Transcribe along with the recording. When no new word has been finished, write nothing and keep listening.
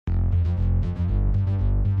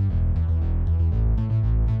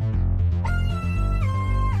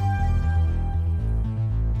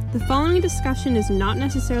The following discussion is not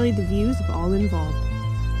necessarily the views of all involved.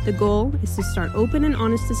 The goal is to start open and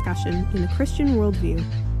honest discussion in a Christian worldview.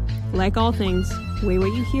 Like all things, weigh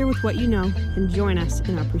what you hear with what you know and join us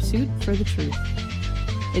in our pursuit for the truth.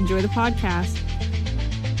 Enjoy the podcast.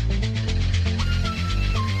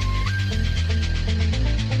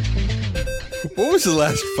 What was the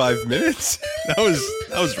last 5 minutes? That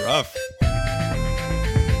was rough.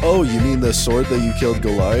 Oh, you mean the sword that you killed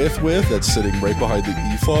Goliath with that's sitting right behind the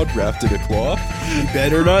ephod wrapped in a cloth? You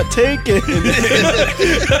better not take it.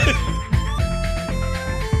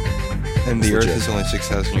 And the earth is only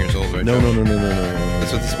 6,000 years old, right? No.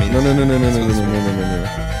 That's what this means. No.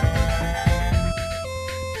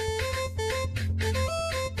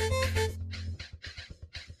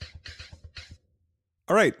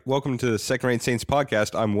 All right, welcome to the Second Rate Saints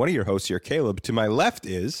podcast. I'm one of your hosts here, Caleb. To my left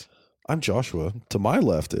is... I'm Joshua. To my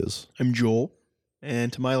left is... I'm Joel.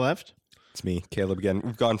 And to my left? It's me, Caleb again.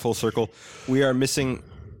 We've gone full circle. We are missing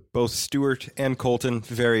both Stuart and Colton.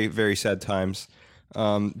 Very, very sad times.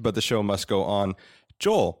 But the show must go on.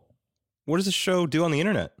 Joel, what does the show do on the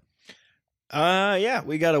internet? Yeah,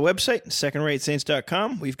 we got a website,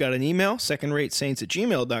 secondраtesaints.com. We've got an email,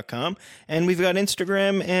 secondраtesaints@gmail.com. And we've got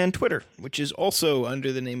Instagram and Twitter, which is also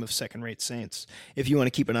under the name of Second Rate Saints. If you want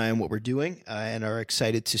to keep an eye on what we're doing and are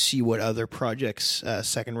excited to see what other projects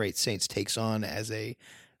Second Rate Saints takes on as a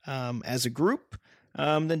group,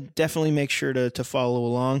 then definitely make sure to follow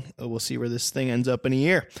along. We'll see where this thing ends up in a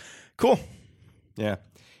year. Cool. Yeah.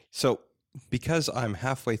 So because I'm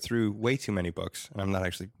halfway through way too many books, and I'm not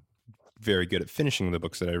actually very good at finishing the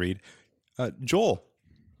books that I read. Joel,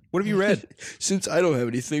 what have you read? Since I don't have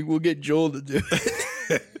anything, we'll get Joel to do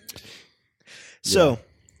it. So,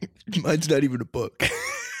 mine's not even a book.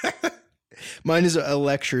 Mine is a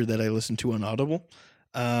lecture that I listened to on Audible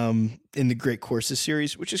in the Great Courses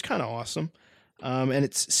series, which is kind of awesome. And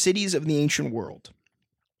it's Cities of the Ancient World.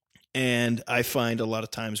 And I find a lot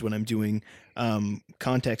of times when I'm doing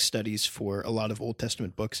context studies for a lot of Old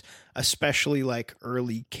Testament books, especially like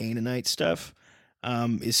early Canaanite stuff,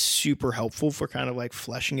 is super helpful for kind of like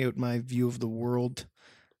fleshing out my view of the world.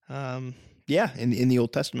 In the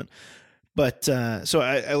Old Testament. But so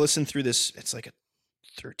I listened through this. It's like a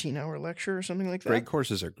 13-hour lecture or something like that. Great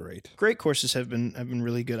courses are great. Great courses have been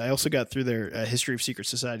really good. I also got through their History of Secret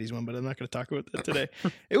Societies one, but I'm not going to talk about that today.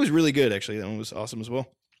 It was really good, actually. That one was awesome as well.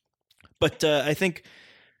 But I think,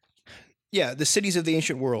 The Cities of the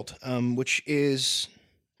Ancient World, which is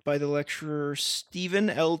by the lecturer Stephen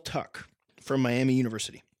L. Tuck from Miami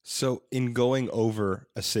University. So in going over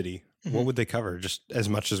a city, what would they cover? Just as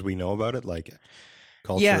much as we know about it, like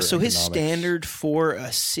culture, Yeah, so his economics? standard for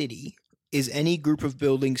a city is any group of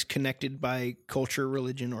buildings connected by culture,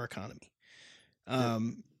 religion, or economy.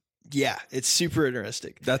 Yeah, it's super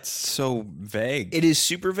interesting. That's so vague. It is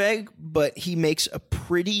super vague, but he makes a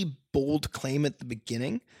pretty bold claim at the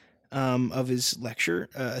beginning of his lecture,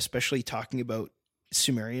 especially talking about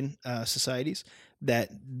Sumerian societies,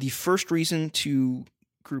 that the first reason to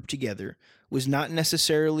group together was not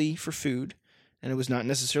necessarily for food, and it was not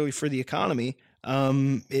necessarily for the economy.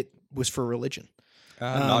 It was for religion.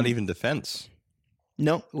 Not even defense.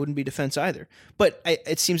 No, it wouldn't be defense either. But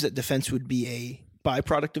it seems that defense would be a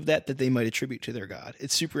byproduct of that they might attribute to their god.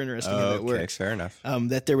 It's super interesting how that works. Fair enough.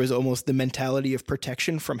 That there was almost the mentality of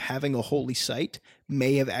protection from having a holy site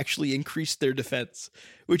may have actually increased their defense,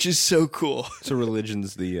 which is so cool. So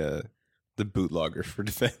religion's the bootlegger for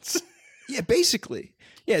defense. Yeah, basically.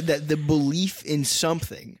 Yeah, that the belief in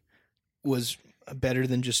something was better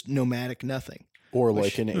than just nomadic nothing. Or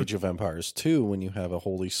like in Age of Empires 2, when you have a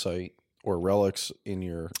holy site or relics in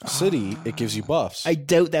your city, it gives you buffs. I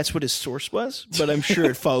doubt that's what his source was, but I'm sure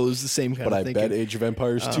it follows the same kind but of I thinking. bet Age of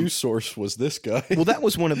Empires 2 source was this guy. Well, that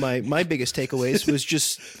was one of my biggest takeaways, was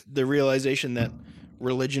just the realization that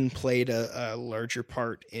religion played a larger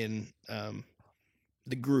part in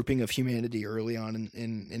the grouping of humanity early on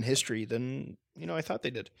in history than I thought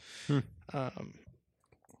they did.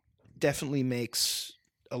 Definitely makes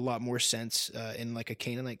a lot more sense in like a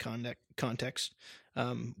Canaanite context,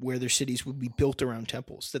 where their cities would be built around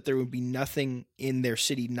temples, that there would be nothing in their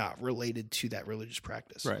city not related to that religious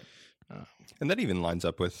practice. Right. And that even lines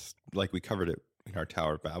up with, like we covered it in our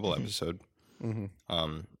Tower of Babel episode,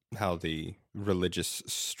 how the religious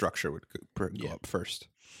structure would go up first.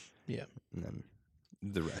 Yeah. And then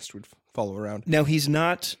the rest would follow around. Now, he's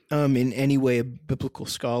not in any way a biblical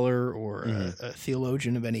scholar or a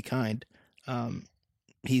theologian of any kind.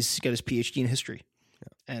 He's got his PhD in history.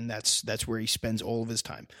 And that's where he spends all of his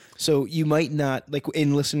time. So you might not, like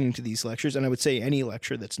in listening to these lectures, and I would say any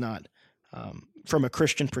lecture that's not from a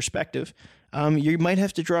Christian perspective, you might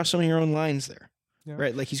have to draw some of your own lines there.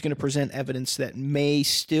 right? Like he's going to present evidence that may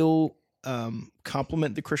still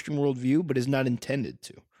complement the Christian worldview, but is not intended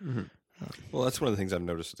to. Mm-hmm. Well, that's one of the things I've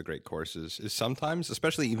noticed with the Great Courses is sometimes,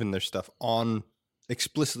 especially even their stuff on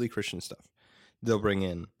explicitly Christian stuff, they'll bring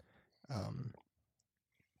in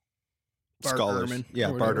Bart scholars. Ehrman Yeah,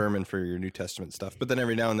 or Bart whatever. Ehrman for your New Testament stuff. But then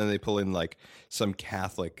every now and then they pull in like some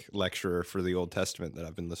Catholic lecturer for the Old Testament that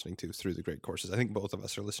I've been listening to through the Great Courses. I think both of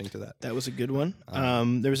us are listening to that. That was a good one.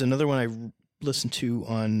 There was another one I listened to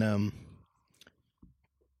on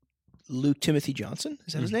Luke Timothy Johnson.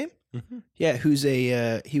 Is that his name? Mm-hmm. Yeah, he was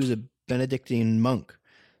a Benedictine monk.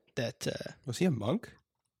 That Was he a monk?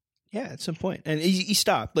 yeah, at some point, and he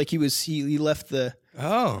stopped. Like he left the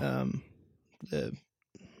I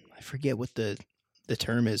forget what the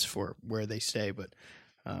term is for where they stay, but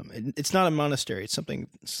it's not a monastery. It's something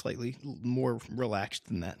slightly more relaxed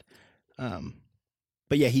than that.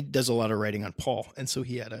 But yeah, he does a lot of writing on Paul, and so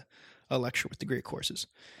he had a lecture with the Great Courses.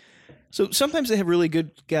 So sometimes they have really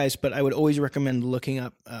good guys, but I would always recommend looking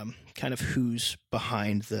up kind of who's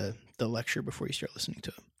behind the lecture before you start listening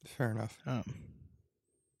to it. Fair enough.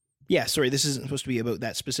 Yeah, sorry, this isn't supposed to be about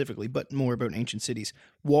that specifically, but more about ancient cities.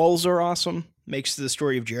 Walls are awesome. Makes the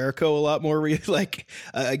story of Jericho a lot more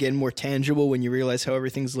again, more tangible when you realize how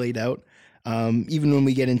everything's laid out. Even when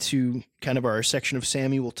we get into kind of our section of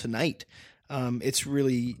Samuel tonight, it's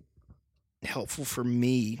really helpful for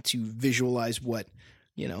me to visualize what,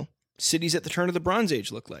 cities at the turn of the Bronze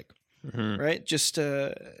Age look like, right? Just,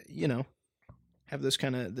 have those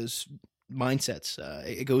mindsets.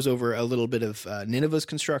 It goes over a little bit of Nineveh's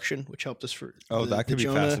construction, which helped us for that could be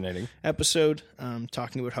Jonah fascinating episode,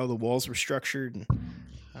 talking about how the walls were structured. And,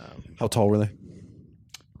 How tall were they?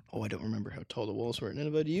 I don't remember how tall the walls were at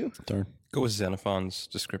Nineveh. Do you? Darn. Go with Xenophon's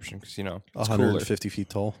description because it's 150 feet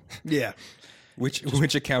tall. Yeah.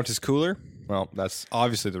 Which account is cooler? Well, that's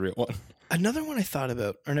obviously the real one. Another one I thought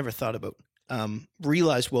about, or never thought about,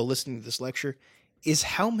 realized while listening to this lecture, is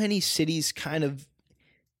how many cities kind of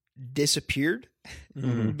disappeared.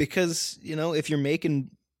 Because, if you're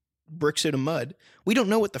making bricks out of mud, we don't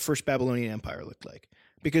know what the first Babylonian Empire looked like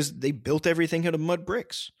because they built everything out of mud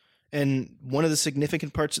bricks. And one of the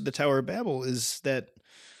significant parts of the Tower of Babel is that,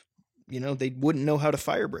 they wouldn't know how to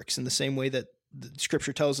fire bricks in the same way that the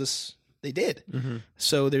scripture tells us they did.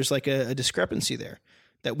 So there's like a discrepancy there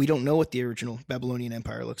that we don't know what the original Babylonian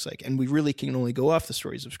Empire looks like. And we really can only go off the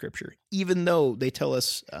stories of scripture, even though they tell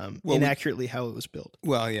us inaccurately how it was built.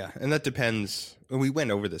 Well, yeah, and that depends. We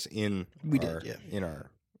went over this in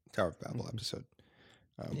our Tower of Babel episode,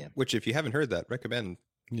 which if you haven't heard that, recommend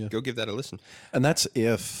go give that a listen. And that's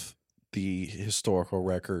if the historical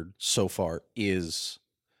record so far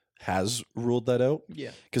has ruled that out.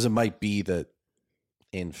 Yeah. Because it might be that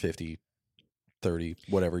in 50, 30,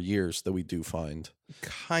 whatever years that we do find.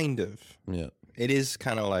 Kind of. Yeah. It is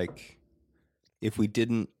kind of like if we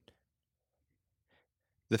didn't.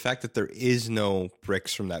 The fact that there is no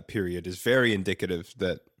bricks from that period is very indicative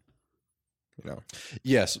that,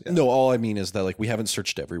 Yes. Yeah. No, all I mean is that we haven't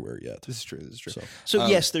searched everywhere yet. This is true. So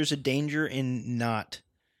yes, there's a danger in not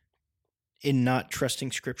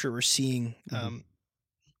trusting scripture or seeing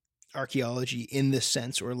archaeology in this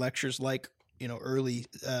sense, or lectures like early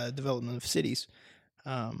development of cities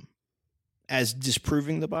as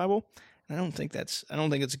disproving the Bible. And I don't think it's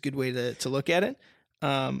a good way to look at it.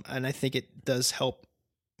 And I think it does help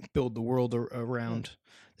build the world around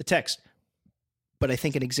the text. But I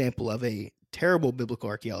think an example of a terrible biblical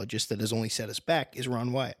archaeologist that has only set us back is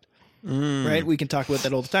Ron Wyatt. Right? We can talk about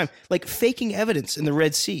that all the time. Like faking evidence in the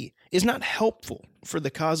Red Sea is not helpful for the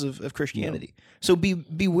cause of Christianity. No. So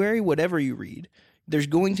be wary whatever you read. There's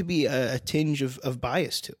going to be a tinge of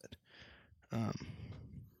bias to it.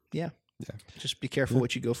 Yeah. Just be careful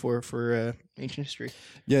what you go for ancient history.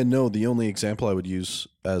 Yeah, no, the only example I would use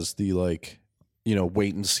as the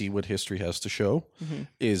wait and see what history has to show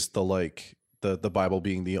is the Bible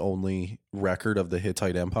being the only record of the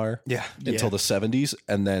Hittite Empire until the 70s,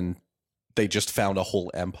 and then they just found a whole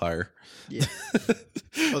empire. Yeah.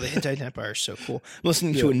 The Hittite Empire is so cool. I'm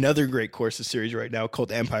listening to another Great Courses series right now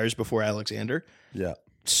called Empires Before Alexander. Yeah.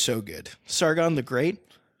 So good. Sargon the Great.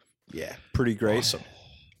 Yeah. Pretty great. Awesome.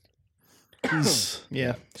 It's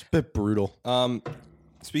Yeah. a bit brutal.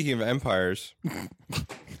 Speaking of empires,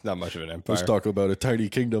 not much of an empire. Let's talk about a tiny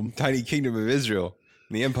kingdom. Tiny kingdom of Israel,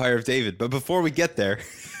 the Empire of David. But before we get there,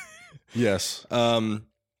 yes, we're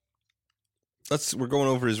going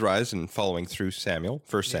over his rise and following through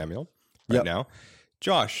First Samuel, now.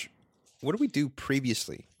 Josh, what did we do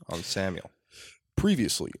previously on Samuel?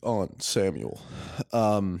 Previously on Samuel,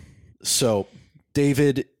 so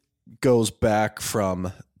David goes back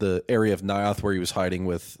from the area of Naioth where he was hiding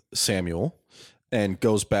with Samuel, and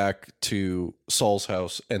goes back to Saul's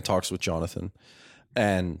house and talks with Jonathan,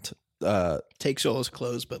 and takes all his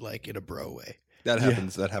clothes, but like in a bro way. That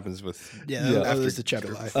happens. That happens with That was the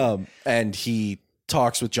chapter before. And he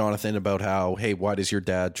talks with Jonathan about how, hey, why is your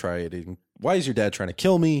dad trying to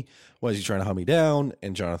kill me? Why is he trying to hunt me down?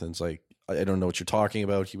 And Jonathan's like, I don't know what you're talking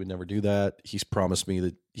about. He would never do that. He's promised me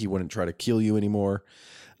that he wouldn't try to kill you anymore.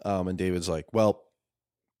 And David's like, well,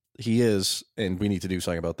 he is, and we need to do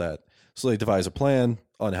something about that. So they devise a plan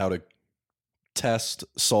on how to test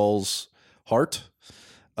Saul's heart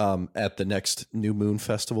at the next New Moon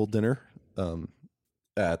Festival dinner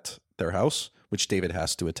at their house, which David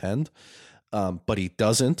has to attend. But he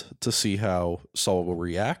doesn't, to see how Saul will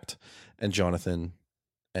react. And Jonathan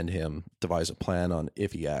and him devise a plan on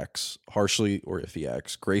if he acts harshly or if he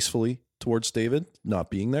acts gracefully towards David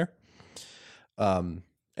not being there. And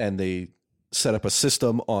they set up a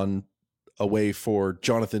system on a way for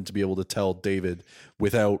Jonathan to be able to tell David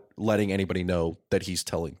without letting anybody know that he's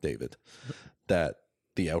telling David that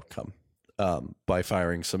the outcome, by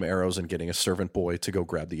firing some arrows and getting a servant boy to go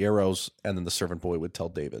grab the arrows. And then the servant boy would tell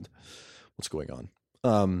David what's going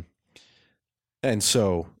on. And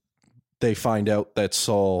so they find out that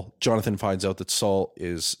Jonathan finds out that Saul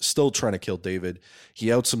is still trying to kill David.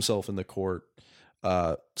 He outs himself in the court.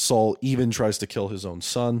 Saul even tries to kill his own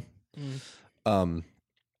son.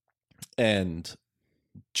 And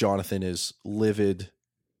Jonathan is livid,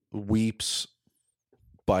 weeps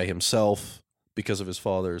by himself because of his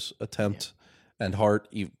father's attempt and heart,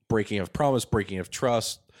 breaking of promise, breaking of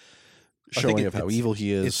trust, showing of how evil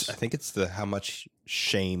he is. I think it's how much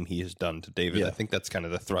shame he has done to David. Yeah. I think that's kind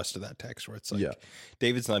of the thrust of that text, where it's like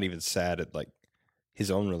David's not even sad at like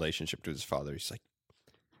his own relationship to his father. He's like,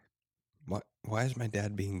 why is my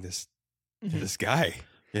dad being this guy?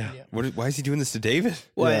 Yeah. Why is he doing this to David?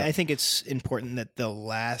 Well, I think it's important that the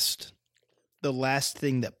last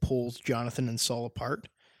thing that pulls Jonathan and Saul apart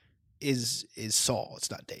is Saul. It's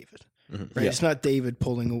not David. Right? It's not David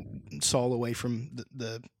pulling Saul away from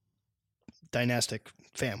the dynastic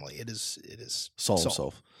family. It is Saul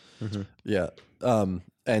himself. Yeah.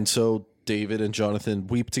 And so David and Jonathan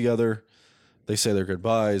weep together. They say their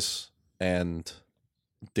goodbyes, and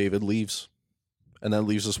David leaves. And that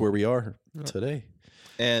leaves us where we are today.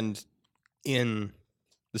 And in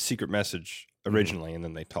the secret message originally, and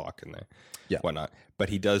then they talk and whatnot. But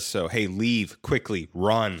he does so, hey, leave quickly,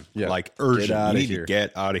 run, like urgent. You need to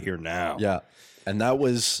get out of here now. Yeah. And that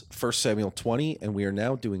was 1 Samuel 20, and we are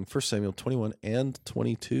now doing 1 Samuel 21 and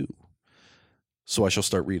 22. So I shall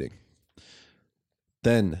start reading.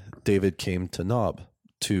 Then David came to Nob,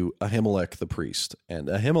 to Ahimelech the priest, and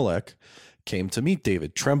Ahimelech came to meet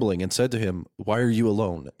David, trembling, and said to him, why are you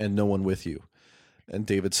alone, and no one with you? And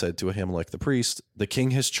David said to Ahimelech the priest, the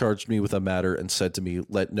king has charged me with a matter and said to me,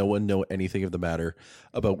 let no one know anything of the matter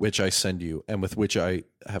about which I send you and with which I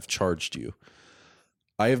have charged you.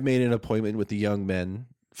 I have made an appointment with the young men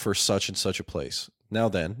for such and such a place. Now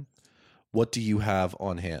then, what do you have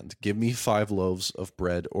on hand? Give me 5 loaves of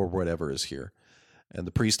bread or whatever is here. And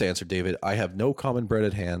the priest answered David, I have no common bread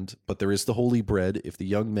at hand, but there is the holy bread if the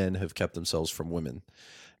young men have kept themselves from women.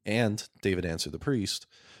 And David answered the priest,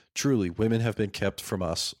 truly, women have been kept from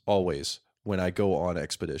us always when I go on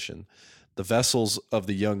expedition. The vessels of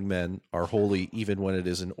the young men are holy even when it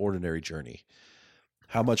is an ordinary journey.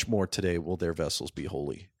 How much more today will their vessels be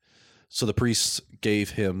holy? So the priests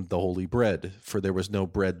gave him the holy bread, for there was no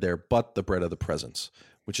bread there but the bread of the presence,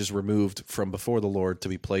 which is removed from before the Lord to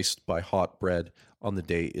be placed by hot bread on the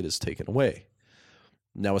day it is taken away.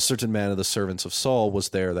 Now a certain man of the servants of Saul was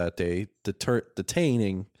there that day,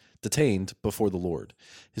 detained before the Lord.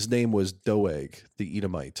 His name was Doeg, the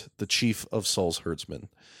Edomite, the chief of Saul's herdsmen.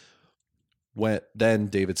 Then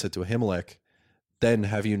David said to Ahimelech, then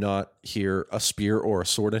have you not here a spear or a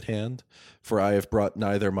sword at hand? For I have brought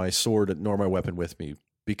neither my sword nor my weapon with me,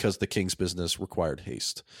 because the king's business required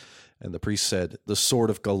haste. And the priest said, the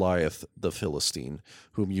sword of Goliath the Philistine,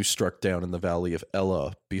 whom you struck down in the valley of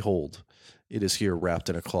Elah, behold, it is here wrapped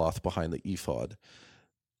in a cloth behind the ephod.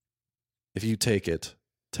 If you take it,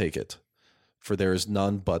 for there is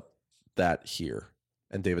none but that here.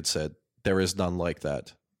 And David said, there is none like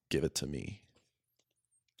that. Give it to me.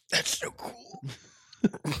 That's so cool.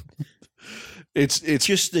 It's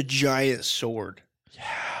just the giant sword. Yeah.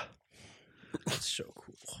 That's so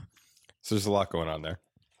cool. So there's a lot going on there.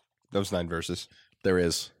 Those 9 verses. There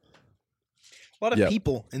is. A lot of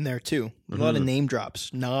people in there, too. A lot of name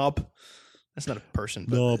drops. Nob. That's not a person,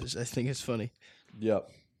 but I think it's funny. Yep.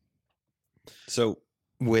 So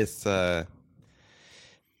with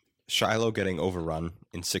Shiloh getting overrun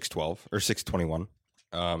in 612 or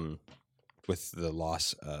 621, with the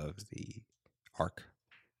loss of the arc,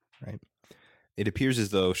 right? It appears as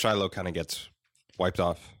though Shiloh kind of gets wiped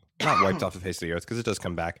off, not wiped off the face of the earth, because it does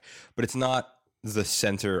come back, but it's not the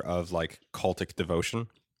center of like cultic devotion.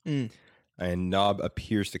 And Nob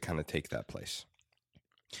appears to kind of take that place.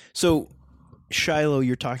 So Shiloh,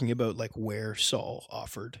 you're talking about like where Saul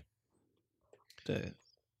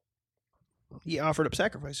he offered up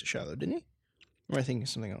sacrifice to Shiloh, didn't he? Or am I thinking of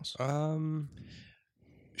something else?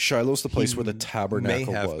 Shiloh's the place where the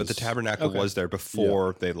tabernacle was. But the tabernacle was there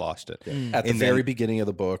before they lost it. At the very beginning of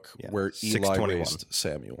the book, where Eli 621. raised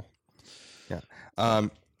Samuel. Yeah.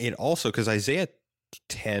 It also, because Isaiah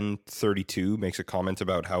 10:32 makes a comment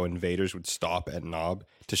about how invaders would stop at Nob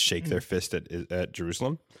to shake their fist at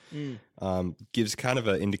Jerusalem. Gives kind of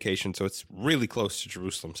an indication, so it's really close to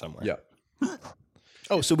Jerusalem somewhere. Yeah.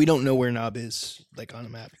 Oh, so we don't know where Nob is, like on a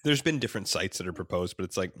map. There's been different sites that are proposed, but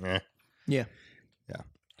it's like, Yeah. Yeah.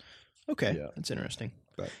 Okay, Yeah. that's interesting.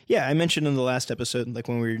 But- Yeah, I mentioned in the last episode, like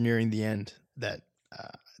when we were nearing the end, that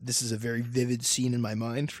this is a very vivid scene in my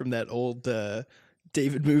mind from that old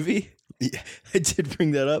David movie. Yeah, I did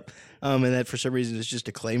bring that up, and that for some reason it's just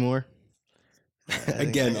a claymore.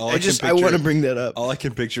 Again, I want to bring that up. All I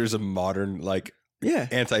can picture is a modern, like, Yeah.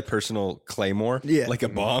 anti-personal claymore, Yeah. like a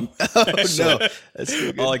bomb. Oh, no, that's so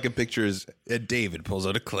good. All I can picture is David pulls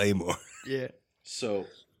out a claymore. Yeah. So,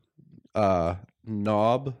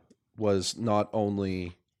 Nob was not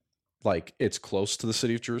only like it's close to the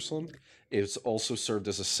city of Jerusalem, it's also served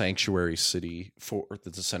as a sanctuary city for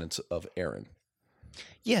the descendants of Aaron.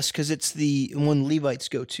 Yes, because it's the one Levites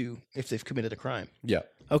go to if they've committed a crime. Yeah.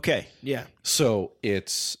 Okay. Yeah. So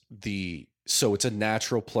it's a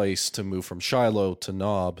natural place to move from Shiloh to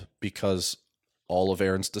Nob because all of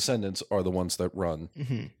Aaron's descendants are the ones that run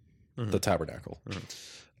the tabernacle.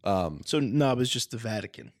 So Nob is just the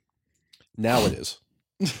Vatican. Now it is.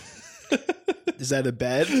 Is that a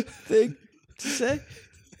bad thing to say?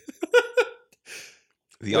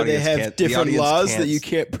 Where they have different laws that you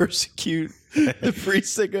can't persecute the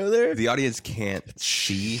priests that go there? The audience can't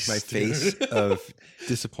see my face of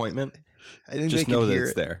disappointment. I think Just they know can that hear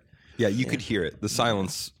it's it. there. Yeah, you could hear it. The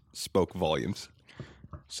silence spoke volumes.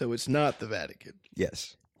 So it's not the Vatican.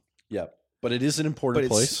 Yes. Yeah. But it is an important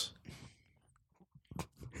But it's- place.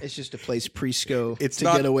 It's just a place priests go It's to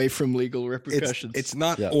not- get away from legal repercussions. It's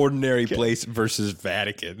not Yeah. ordinary place versus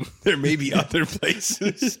Vatican. There may be other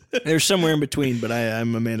places. There's somewhere in between, but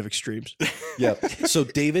I'm a man of extremes. Yeah. So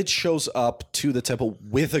David shows up to the temple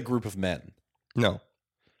with a group of men. No.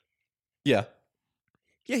 Yeah.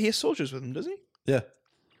 Yeah, he has soldiers with him, doesn't he? Yeah.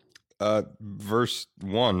 Verse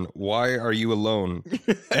 1, why are you alone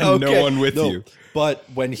and Okay. no one with No, you? but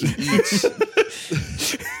when he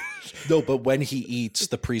eats,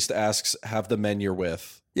 the priest asks, "Have the men you're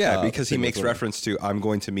with?" Yeah, because he been makes with women?" reference to, I'm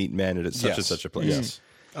going to meet men at such and Yes. such a place. Yes.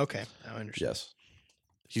 Okay, now I understand. Yes.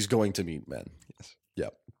 He's going to meet men. Yes.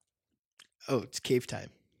 Yep. Oh, it's cave time.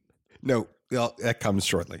 No, well, that comes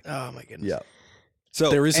shortly. Oh my goodness. Yeah. So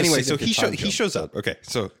There is a anyway, so significant time he jump, shows up. Okay,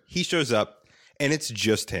 so he shows up, and it's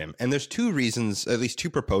just him. And there's two reasons, at least two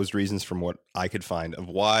proposed reasons from what I could find of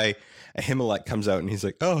why Ahimelech comes out and he's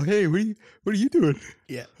like, "Oh, hey, what are you doing?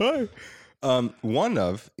 Yeah. Hi." One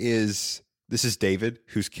of is this is David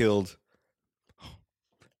who's killed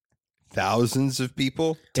thousands of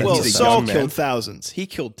people. and Well, he's a Saul young man. killed thousands. He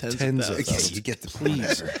killed tens Tens of of thousands. Okay, you get the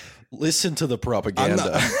Please listen to the I'm propaganda.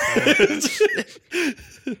 not.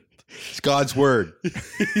 It's God's word.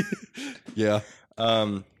 Yeah.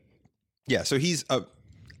 Yeah, so he's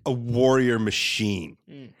a warrior machine.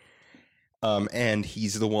 And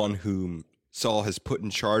he's the one whom Saul has put in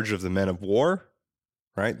charge of the men of war,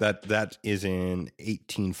 right? That is in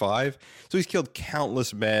 18:5. So he's killed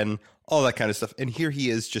countless men, all that kind of stuff. And here he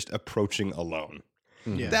is just approaching alone.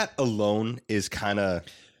 Yeah. That alone is kind of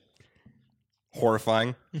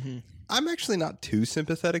horrifying. I'm actually not too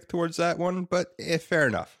sympathetic towards that one, but fair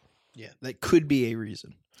enough. Yeah, that could be a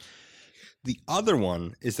reason. The other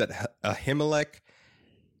one is that Ahimelech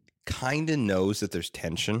kind of knows that there's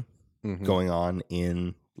tension going on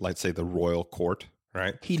in, let's say, the royal court,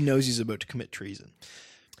 right? He knows he's about to commit treason.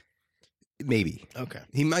 Maybe. Okay.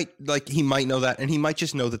 He might know that, and he might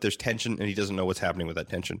just know that there's tension and he doesn't know what's happening with that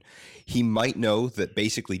tension. He might know that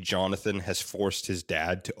basically Jonathan has forced his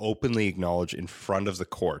dad to openly acknowledge in front of the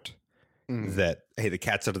court that, hey, the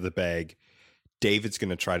cat's out of the bag. David's going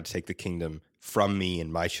to try to take the kingdom from me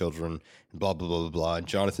and my children, and blah, blah, blah, blah, blah. And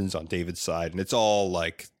Jonathan's on David's side. And it's all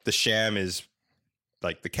like the sham is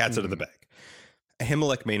like the cat's out of the bag.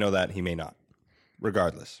 Ahimelech may know that. He may not.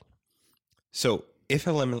 Regardless. So if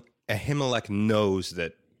Ahimelech knows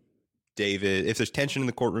that David, if there's tension in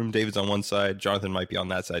the courtroom, David's on one side, Jonathan might be on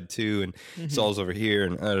that side too, and Saul's over here,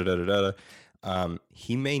 and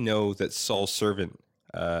he may know that Saul's servant,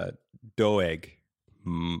 Doeg,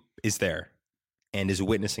 is there and is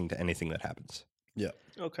witnessing to anything that happens. Yeah.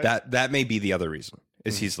 Okay. That may be the other reason,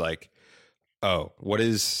 is he's like, oh,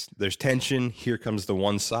 there's tension, here comes the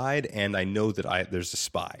one side, and I know that there's a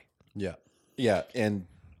spy. Yeah. Yeah. And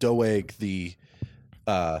Doeg, the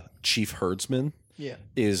chief herdsman,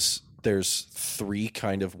 there's three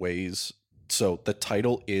kind of ways. So the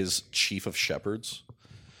title is chief of shepherds.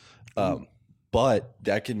 But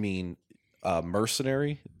that can mean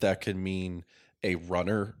mercenary. That can mean a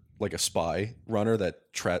runner, like a spy runner that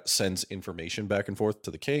sends information back and forth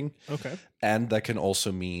to the king. Okay. And that can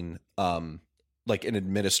also mean like an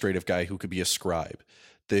administrative guy who could be a scribe.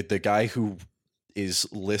 The guy who is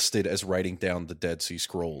listed as writing down the Dead Sea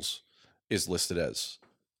Scrolls is listed as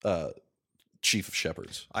chief of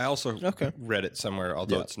shepherds. I also read it somewhere,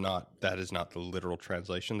 although that is not the literal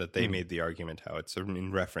translation, that they made the argument how it's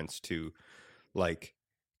in reference to like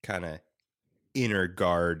kind of inner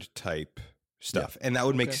guard type stuff. And that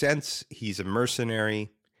would make sense. He's a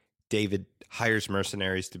mercenary. David hires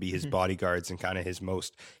mercenaries to be his bodyguards and kind of his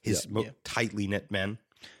most tightly knit men.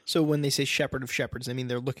 So when they say shepherd of shepherds, I mean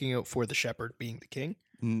they're looking out for the shepherd being the king?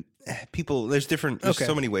 People, there's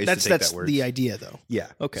so many ways to take that word. That's the idea, though. Yeah.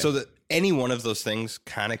 Okay. So that any one of those things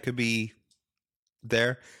kind of could be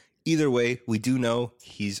there. Either way, we do know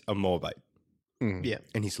he's a Moabite. Yeah.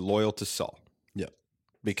 And he's loyal to Saul. Yeah.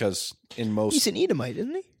 Because in most... He's an Edomite,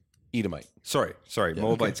 isn't he? Edomite. Sorry.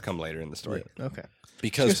 Moabites come later in the story. Yeah. Okay.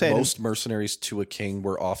 Because most mercenaries to a king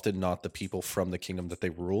were often not the people from the kingdom that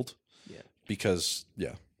they ruled. Yeah. Because,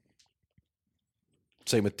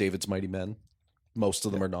 same with David's mighty men. Most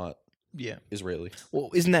of them are not Israeli. Well,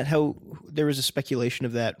 isn't that how there was a speculation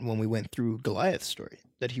of that when we went through Goliath's story,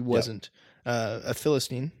 that he wasn't a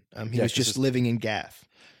Philistine. He was just living in Gath.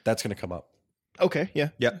 That's going to come up. Okay. Yeah.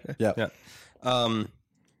 Yeah.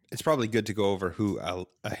 It's probably good to go over who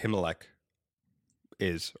Ahimelech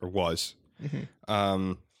is or was.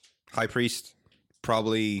 High priest,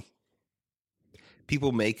 probably.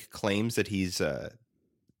 People make claims that he's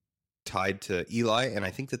tied to Eli, and I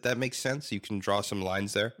think that makes sense. You can draw some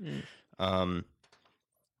lines there. But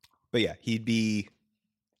yeah, he'd be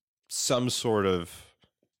some sort of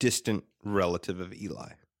distant relative of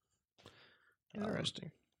Eli. Interesting.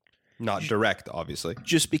 Not direct, obviously.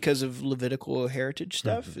 Just because of Levitical heritage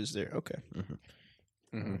stuff, is there? Okay.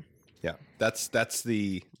 Yeah, that's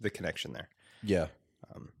the connection there. Yeah.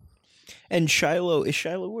 And Shiloh, is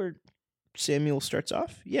Shiloh where Samuel starts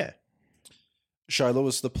off? Yeah. Shiloh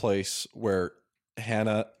is the place where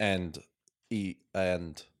Hannah and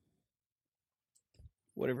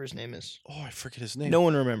whatever his name is. Oh, I forget his name. No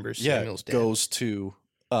one remembers Samuel's dad. Goes to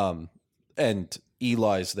and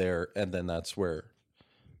Eli's there, and then that's where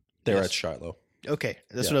they're at Shiloh. Okay,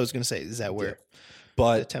 that's what I was going to say. Is that where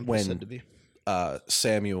but the temple is said to be?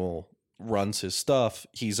 Samuel runs his stuff,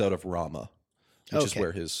 he's out of Ramah, which is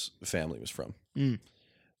where his family was from.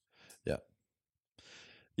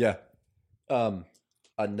 Yeah.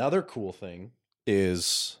 Another cool thing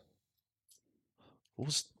is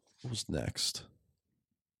what was next?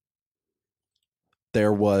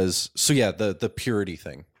 There was the purity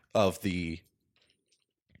thing of eating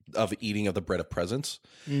of the bread of presence,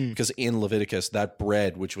 because in Leviticus that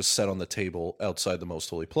bread which was set on the table outside the most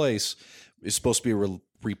holy place is supposed to be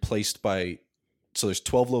replaced by, so there's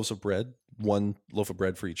 12 loaves of bread, one loaf of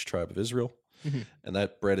bread for each tribe of Israel, and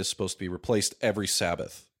that bread is supposed to be replaced every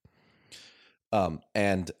Sabbath.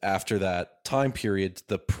 And after that time period,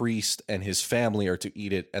 the priest and his family are to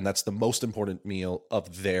eat it, and that's the most important meal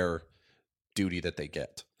of their duty that they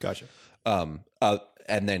get. Gotcha.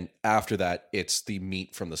 And then after that, it's the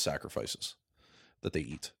meat from the sacrifices that they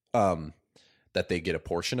eat, that they get a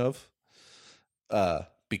portion of,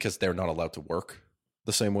 because they're not allowed to work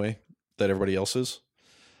the same way that everybody else is.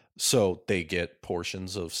 So they get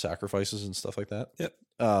portions of sacrifices and stuff like that. Yep.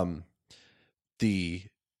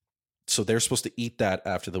 So they're supposed to eat that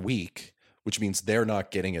after the week, which means they're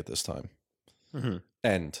not getting it this time.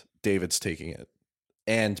 And David's taking it.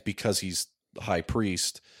 And because he's high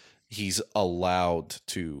priest, he's allowed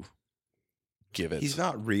to give it. He's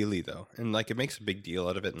not really, though. And it makes a big deal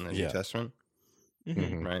out of it in the New Testament.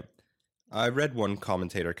 Right? I read one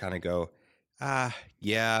commentator kind of go,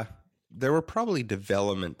 there were probably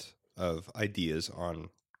development of ideas on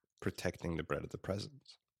protecting the bread of the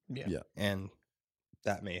presence. Yeah. And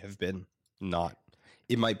that may have been not.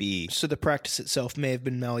 It might be. So the practice itself may have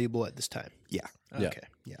been malleable at this time. Yeah. Okay.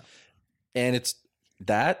 Yeah. And it's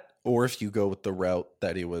that, or if you go with the route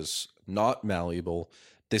that it was not malleable,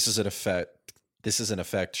 this is in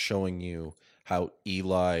effect showing you how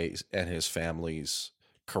Eli and his family's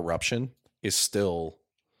corruption is still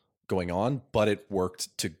going on, but it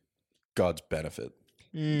worked to God's benefit.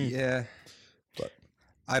 Yeah. But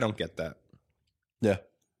I don't get that. yeah.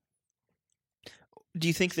 Do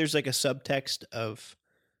you think there's like a subtext of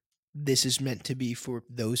this is meant to be for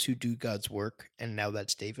those who do God's work, and now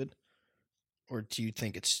that's David? Or do you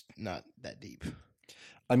think it's not that deep?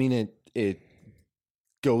 I mean, it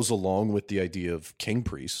goes along with the idea of king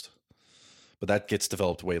priest, but that gets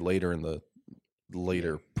developed way later in the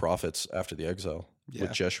later prophets after the exile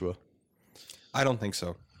with Jeshua. I don't think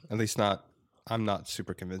so. At least not. I'm not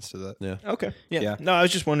super convinced of that. Yeah. Okay. Yeah. No, I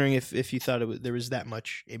was just wondering if you thought there was that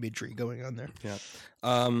much imagery going on there. Yeah.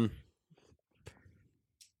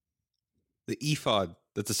 The ephod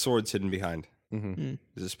that the sword's hidden behind. Mm-hmm.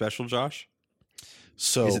 Is it special, Josh?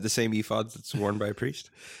 So is it the same ephod that's worn by a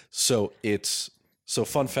priest? So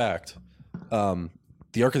fun fact,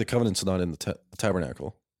 the Ark of the Covenant's not in the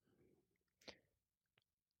tabernacle.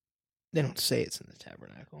 They don't say it's in the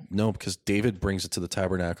tabernacle. No, because David brings it to the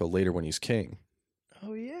tabernacle later when he's king.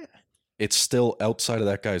 Oh, yeah. It's still outside of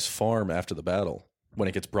that guy's farm after the battle when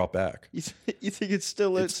it gets brought back. You think it's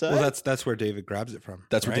still outside? Well, that's where David grabs it from.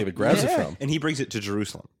 That's where David grabs it from. And he brings it to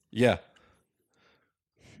Jerusalem. Yeah.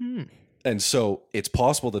 And so it's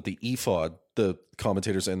possible that the ephod, the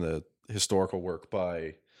commentators in the historical work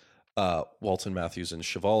by Walton Matthews and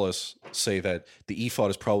Chavalis say that the ephod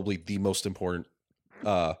is probably the most important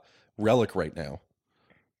relic right now,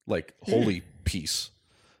 like holy piece,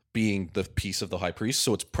 being the piece of the high priest.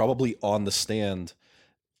 So it's probably on the stand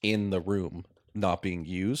in the room, not being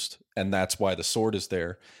used, and that's why the sword is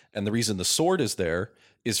there. And the reason the sword is there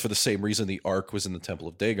is for the same reason the ark was in the temple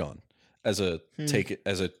of Dagon, as a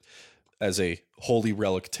holy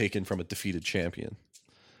relic taken from a defeated champion.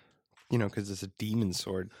 You know, because it's a demon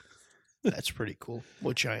sword. That's pretty cool.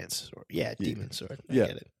 Well, giant sword. Yeah, demon sword. I Yeah.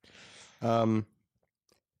 get it.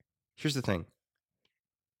 Here's the thing.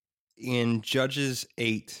 In Judges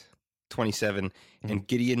 8:27, and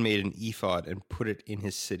Gideon made an ephod and put it in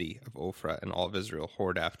his city of Ophrah, and all of Israel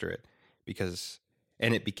whored after it,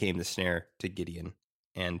 and it became the snare to Gideon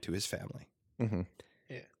and to his family. Mm-hmm.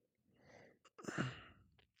 Yeah.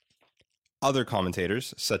 Other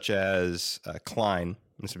commentators, such as Klein,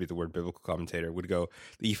 this would be the word biblical commentator, would go,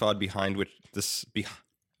 the ephod behind which the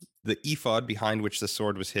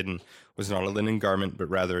sword was hidden was not a linen garment, but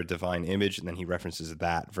rather a divine image. And then he references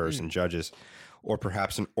that verse in Judges, or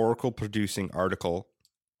perhaps an oracle-producing article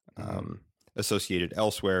associated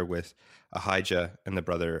elsewhere with Ahijah and the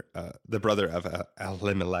brother of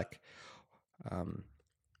Elimelech.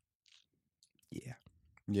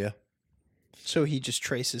 Yeah. So he just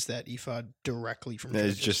traces that ephod directly from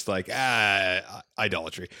It's Judges. just like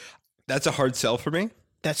idolatry. That's a hard sell for me.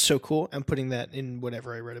 That's so cool. I'm putting that in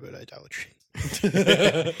whatever I read about idolatry.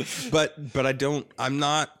 But I'm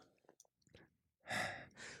not,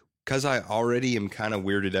 because I already am kind of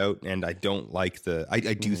weirded out, and I don't like I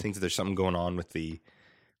do think that there's something going on with the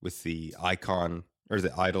icon or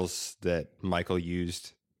the idols that Michael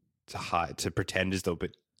used to pretend as though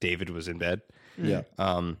David was in bed. Yeah.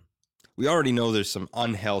 We already know there's some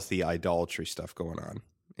unhealthy idolatry stuff going on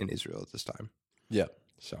in Israel at this time. Yeah.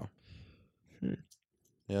 So.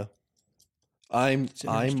 Yeah. I'm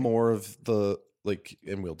more of the, like,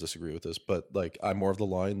 and we'll disagree with this, but like I'm more of the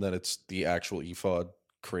line that it's the actual ephod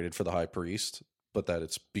created for the high priest, but that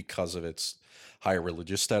it's because of its higher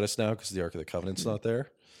religious status now, because the Ark of the Covenant's not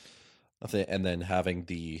there. And then having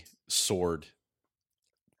the sword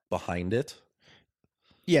behind it.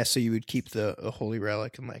 Yeah, so you would keep a holy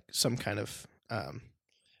relic and like some kind of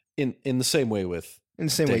In the same way with in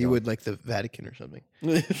the same way Dagon. you would like the Vatican or something.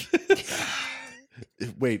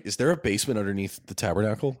 Wait, is there a basement underneath the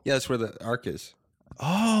tabernacle? Yeah, that's where the ark is.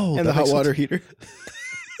 Oh, And the hot water heater.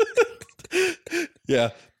 Yeah.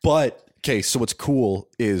 But okay, so what's cool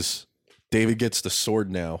is David gets the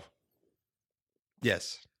sword now.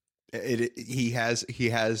 Yes, he has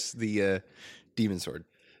the demon sword.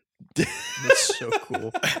 That's so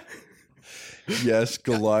cool. Yes,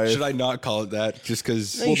 Goliath. Should I not call it that? Just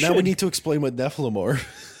because? Well, now we need to explain what Nephilim are.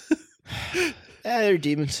 They're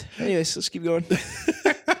demons. Anyways, let's keep going.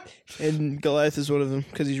 And Goliath is one of them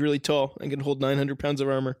because he's really tall and can hold 900 pounds of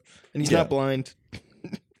armor. And he's not blind.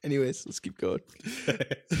 Anyways, let's keep going.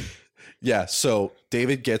 Yeah, so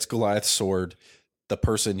David gets Goliath's sword, the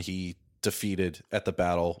person he defeated at the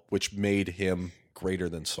battle, which made him greater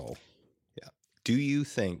than Saul. Yeah. Do you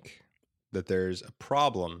think that there's a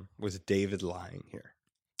problem with David lying here?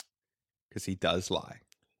 Because he does lie.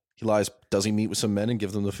 He lies. Does he meet with some men and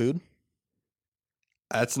give them the food?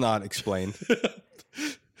 That's not explained.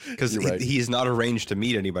 because he is not arranged to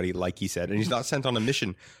meet anybody, like he said, and he's not sent on a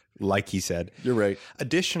mission, like he said. You're right.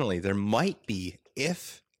 Additionally, there might be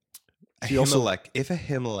if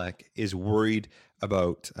Ahimelech is worried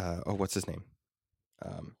about what's his name,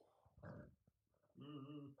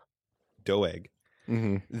 Doeg,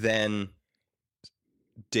 then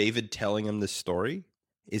David telling him this story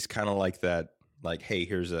is kind of like that. Like, hey,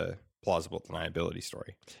 here's a plausible deniability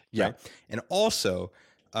story. Yeah, right? And also,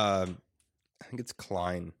 I think it's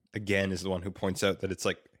Klein again is the one who points out that it's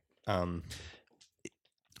like,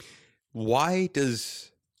 why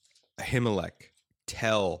does Ahimelech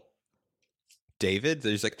tell David that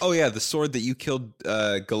he's like, oh yeah, the sword that you killed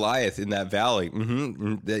Goliath in that valley,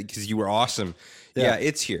 because you were awesome. Yeah,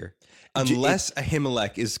 it's here. Unless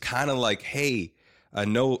Ahimelech is kind of like, hey,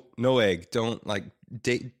 Noeg,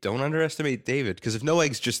 don't underestimate David, because if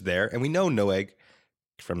Noeg's just there, and we know Noeg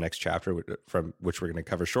from next chapter, from which we're going to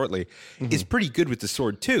cover shortly, is pretty good with the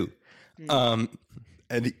sword too, and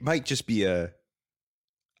it might just be a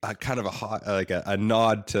kind of a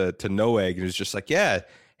nod to Noeg, and it's just like, yeah,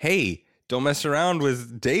 hey, don't mess around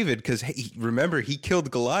with David, because hey, remember he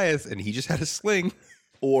killed Goliath and he just had a sling.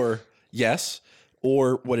 Or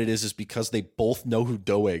what it is because they both know who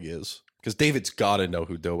Doeg is. Because David's got to know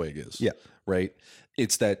who Doeg is. Yeah. Right?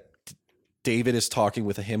 It's that David is talking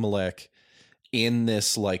with Ahimelech in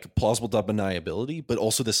this like plausible deniability, but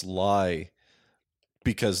also this lie.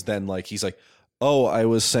 Because then like he's like, oh, I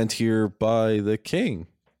was sent here by the king.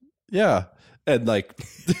 Yeah. And like,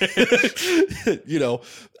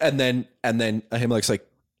 and then Ahimelech's like,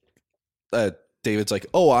 David's like,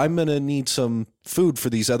 oh, I'm going to need some food for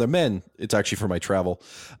these other men. It's actually for my travel.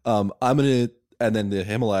 And then the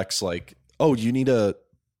Ahimelech's like, oh, do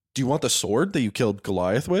you want the sword that you killed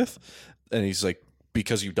Goliath with? And he's like,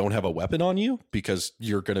 because you don't have a weapon on you? Because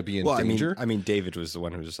you're going to be in danger? I mean, David was the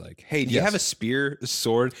one who was like, hey, do you have a spear, a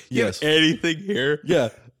sword? Do you Yes. have anything here? Yeah.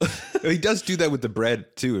 He does do that with the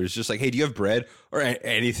bread too. It's just like, hey, do you have bread or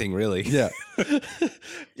anything really? Yeah. Yeah.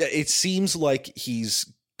 It seems like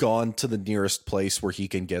he's gone to the nearest place where he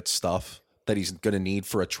can get stuff that he's going to need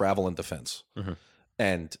for a travel and defense.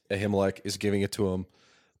 And Ahimelech is giving it to him,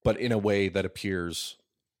 but in a way that appears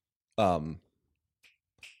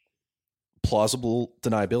plausible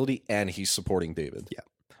deniability, and he's supporting David. Yeah.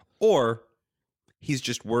 Or he's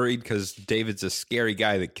just worried because David's a scary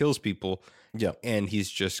guy that kills people. Yeah. And he's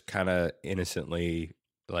just kind of innocently,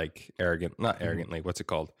 like not arrogantly, what's it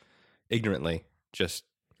called? Ignorantly. Just,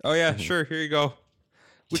 oh yeah, sure, here you go.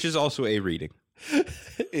 Which is also a reading.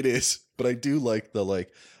 It is. But I do like the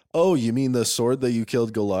oh, you mean the sword that you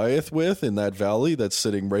killed Goliath with in that valley that's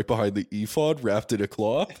sitting right behind the ephod wrapped in a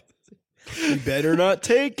cloth? You better not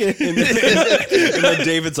take it. And then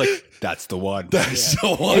David's like, that's the one. That's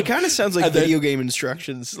the one. It kind of sounds like video game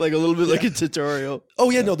instructions, like a little bit like a tutorial.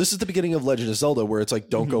 Oh, yeah, no, this is the beginning of Legend of Zelda where it's like,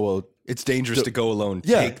 don't go out. It's dangerous to go alone.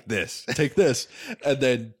 Yeah. Take this. Take this. And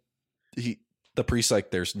then the priest's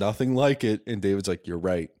like, there's nothing like it. And David's like, you're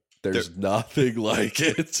right. There's nothing like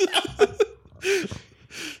it.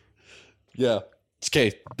 Yeah.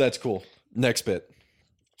 Okay, that's cool. Next bit.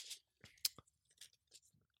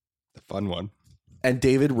 The fun one. And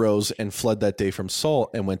David rose and fled that day from Saul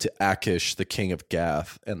and went to Achish, the king of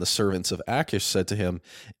Gath. And the servants of Achish said to him,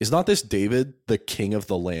 is not this David, the king of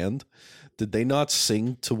the land? Did they not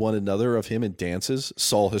sing to one another of him in dances?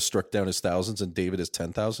 Saul has struck down his thousands and David his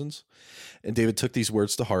 10,000s. And David took these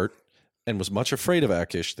words to heart and was much afraid of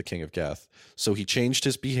Achish, the king of Gath. So he changed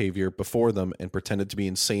his behavior before them and pretended to be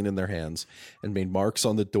insane in their hands and made marks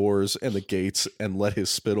on the doors and the gates and let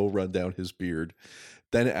his spittle run down his beard.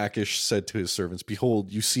 Then Achish said to his servants,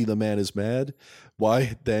 behold, you see the man is mad.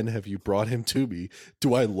 Why then have you brought him to me?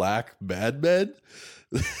 Do I lack madmen?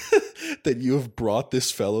 That you have brought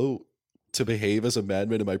this fellow to behave as a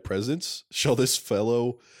madman in my presence? Shall this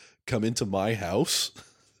fellow come into my house?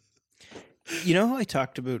 You know how I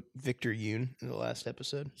talked about Victor Yoon in the last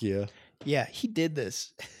episode? Yeah. Yeah, he did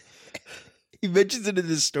this. He mentions it in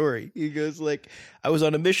his story. He goes like, I was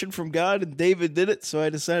on a mission from God and David did it, so I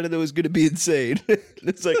decided I was going to be insane.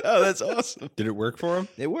 It's like, oh, that's awesome. Did it work for him?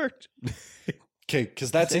 It worked. Okay,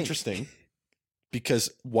 because that's interesting.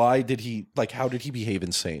 Because why did he, how did he behave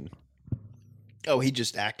insane? Oh, he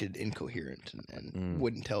just acted incoherent and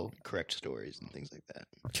wouldn't tell correct stories and things like that.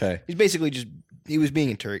 Okay. He's basically he was being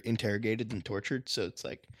interrogated and tortured, so it's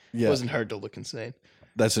like, it wasn't hard to look insane.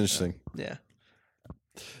 That's interesting. Yeah.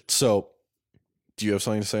 So, do you have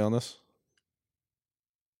something to say on this?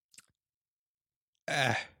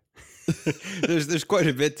 There's quite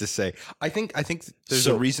a bit to say. I think there's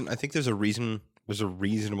a reason. I think there's a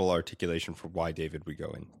reasonable articulation for why David would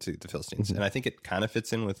go into the Philistines, and I think it kind of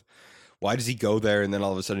fits in with why does he go there? And then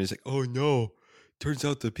all of a sudden he's like, oh no, turns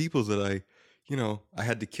out the people that I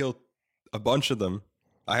had to kill a bunch of them.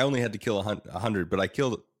 I only had to kill 100, but I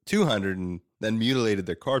killed 200 and then mutilated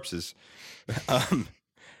their corpses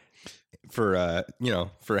for a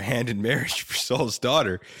hand in marriage for Saul's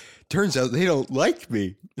daughter. Turns out they don't like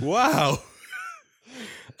me. Wow.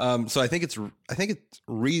 So I think it's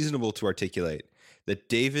reasonable to articulate that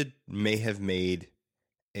David may have made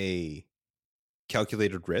a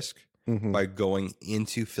calculated risk by going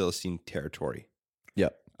into Philistine territory.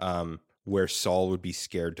 Yep. Where Saul would be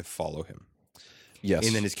scared to follow him. Yes.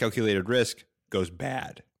 And then his calculated risk goes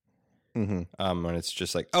bad. And it's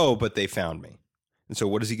just like, oh, but they found me. And so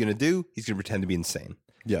what is he going to do? He's going to pretend to be insane.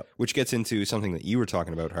 Yeah. Which gets into something that you were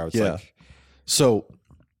talking about, how it's like. So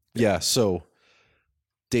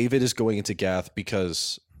David is going into Gath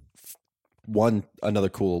because another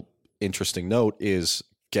cool, interesting note is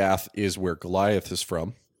Gath is where Goliath is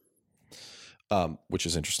from, which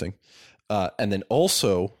is interesting. And then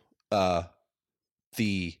also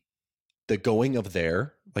the going of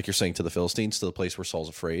there, like you're saying, to the Philistines, to the place where Saul's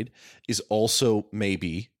afraid, is also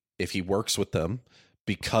maybe, if he works with them,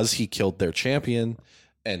 because he killed their champion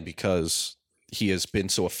and because he has been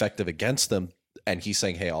so effective against them, and he's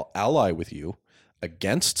saying, hey, I'll ally with you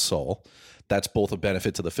against Saul, that's both a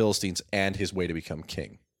benefit to the Philistines and his way to become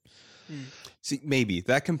king. See, maybe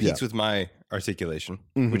that competes with my articulation,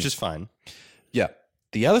 which is fine. Yeah.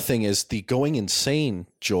 The other thing is the going insane,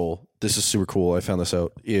 Joel, this is super cool. I found this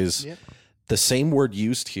out, is the same word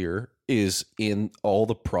used here is in all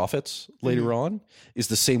the prophets later on, is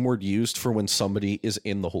the same word used for when somebody is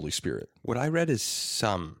in the Holy Spirit. What I read is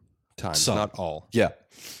sometimes, not all. Yeah.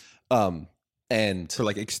 And for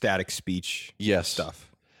like ecstatic speech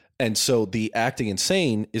stuff. And so the acting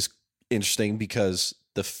insane is interesting because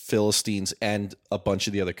the Philistines and a bunch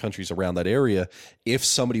of the other countries around that area, if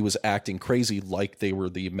somebody was acting crazy like they were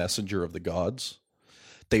the messenger of the gods,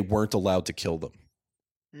 they weren't allowed to kill them.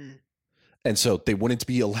 And so they wouldn't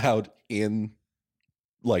be allowed in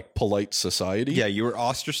like polite society. Yeah, you were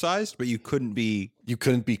ostracized, but you couldn't be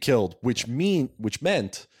killed, which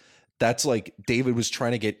meant that's like David was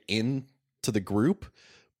trying to get into the group,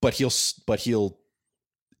 but he'll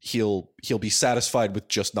be satisfied with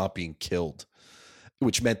just not being killed.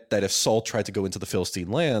 Which meant that if Saul tried to go into the Philistine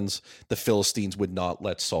lands, the Philistines would not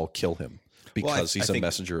let Saul kill him because he's a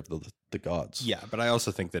messenger of the gods. Yeah, but I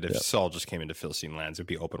also think that if Saul just came into Philistine lands, it would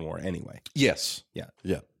be open war anyway. Yes.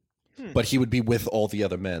 Yeah. But he would be with all the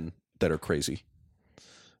other men that are crazy.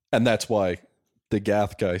 And that's why the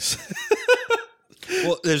Gath guys.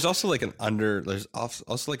 Well, there's also like an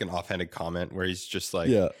offhanded comment where he's just like,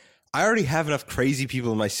 I already have enough crazy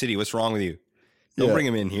people in my city. What's wrong with you? Don't bring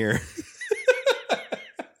him in here.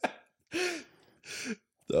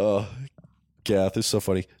 Gath is so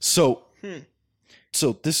funny. So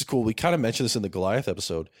this is cool. We kind of mentioned this in the Goliath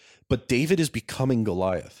episode, but David is becoming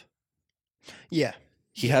Goliath. Yeah.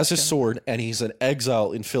 He has his sword and he's an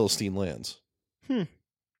exile in Philistine lands.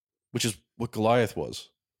 Which is what Goliath was.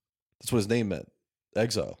 That's what his name meant.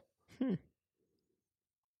 Exile.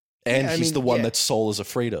 And he's the one that Saul is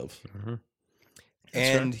afraid of.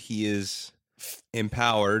 And he is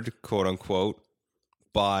empowered, quote unquote,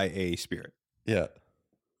 by a spirit. Yeah.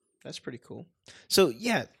 That's pretty cool. So,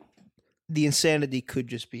 yeah, the insanity could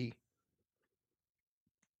just be,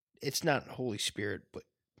 it's not Holy Spirit, but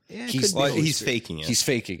he's faking it. He's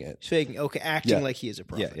faking it. He's faking, okay, acting like he is a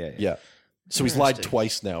prophet. Yeah. So he's lied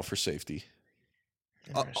twice now for safety.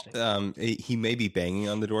 He may be banging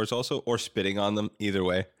on the doors also, or spitting on them, either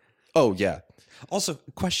way. Oh, yeah. Also,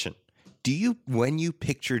 question. When you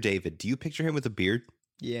picture David, do you picture him with a beard?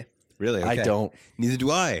 Yeah. Really? Okay. I don't. Neither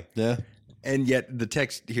do I. Yeah. And yet the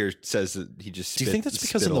text here says that he just Do you think that's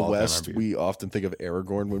because in the West we often think of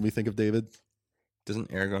Aragorn when we think of David? Doesn't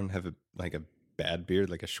Aragorn have a bad beard,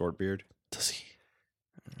 like a short beard? Does he?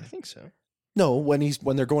 I think so. No, when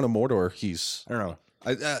they're going to Mordor, he's... I don't know.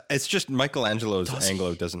 It's just Michelangelo's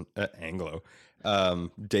David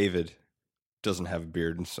doesn't have a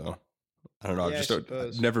beard, and so I don't know.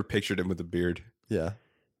 I've never pictured him with a beard. Yeah.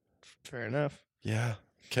 Fair enough. Yeah.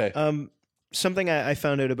 Okay. Something I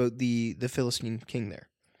found out about the Philistine king there.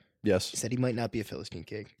 Yes. Is that he might not be a Philistine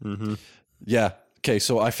king. Mm-hmm. Yeah. Okay,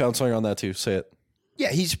 so I found something on that too. Say it.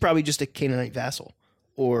 Yeah, he's probably just a Canaanite vassal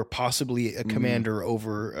or possibly a commander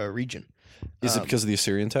over a region. Is it because of the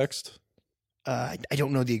Assyrian text? I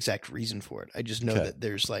don't know the exact reason for it. I just know that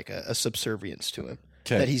there's like a subservience to him.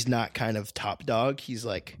 That he's not kind of top dog. He's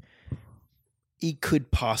like, he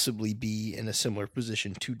could possibly be in a similar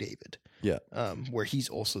position to David. Yeah. Where he's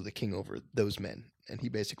also the king over those men. And he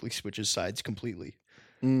basically switches sides completely.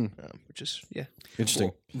 which is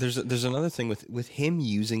Interesting. Well, there's another thing with him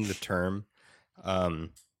using the term,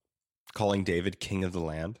 calling David king of the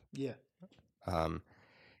land. Yeah.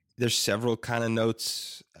 There's several kind of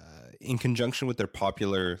notes in conjunction with their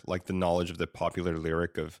popular, like the knowledge of the popular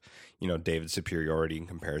lyric of, David's superiority in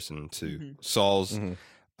comparison to Saul's.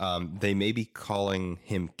 They may be calling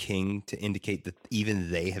him king to indicate that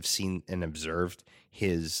even they have seen and observed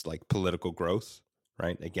his like political growth,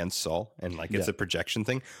 right, against Saul, and like it's a projection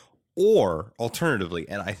thing. Or alternatively,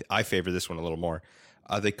 and I favor this one a little more,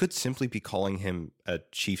 they could simply be calling him a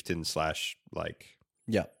chieftain / like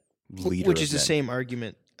leader, which is of the men. same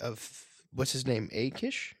argument of what's his name,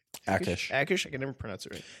 Akish. Akish. I can never pronounce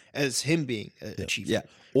it right. As him being a chieftain, Yeah.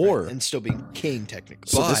 Or and still being king technically.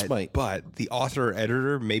 So this might- But the author or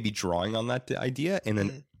editor may be drawing on that idea and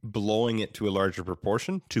then blowing it to a larger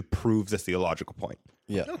proportion to prove the theological point.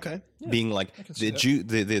 yeah. Okay. Being like the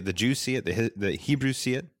Jews see it, the Hebrews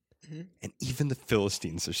see it, and even the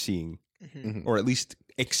Philistines are seeing, or at least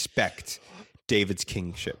expect David's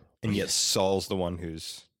kingship, and yet Saul's the one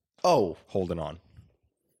who's holding on.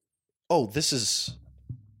 This is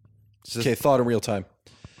okay. Thought in real time.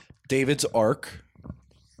 David's ark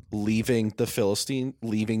leaving the Philistine,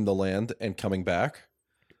 leaving the land and coming back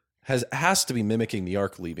has to be mimicking the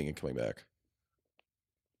ark leaving and coming back.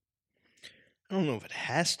 I don't know if it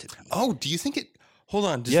has to be. Oh, do you think it? Hold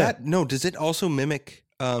on. Does does it also mimic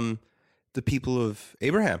the people of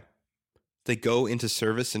Abraham? They go into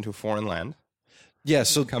service into a foreign land. Yeah.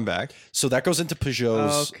 So Come back. So that goes into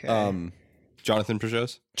Peugeot's, Okay. Jonathan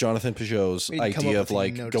Peugeot's We didn't come idea up of with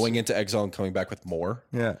any like notes. going into exile and coming back with more.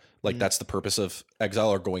 Yeah. Like that's the purpose of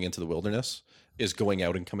exile or going into the wilderness is going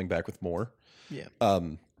out and coming back with more. Yeah.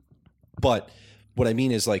 But what I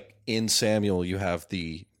mean is like in Samuel, you have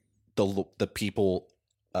the people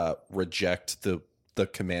reject the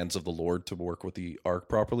commands of the Lord to work with the ark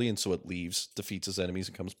properly, and so it leaves, defeats his enemies,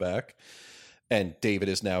 and comes back. And David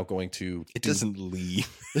is now going to. It doesn't leave.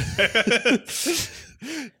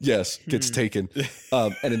 Yes, gets taken,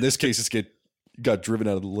 and in this case, got driven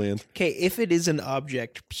out of the land. Okay, if it is an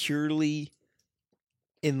object purely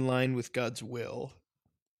in line with God's will,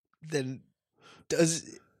 then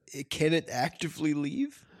can it actively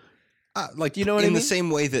leave? Like, you know what in I mean? the same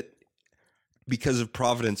way that because of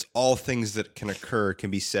providence, all things that can occur can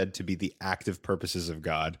be said to be the active purposes of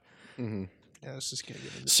God. Yeah, let's just get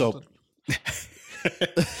into this. So,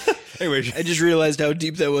 Anyway, I just realized how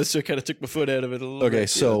deep that was, so I kind of took my foot out of it a little bit. okay,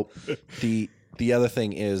 so the other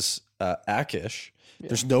thing is Akish.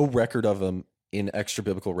 There's no record of him in extra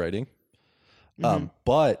biblical writing,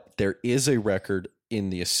 but there is a record in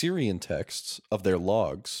the Assyrian texts of their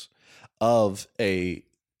logs of a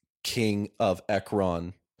king of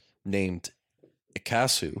Ekron named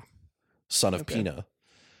Ikasu, son of Pina.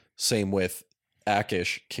 Same with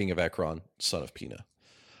Akish, king of Ekron, son of Pina.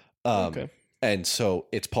 And so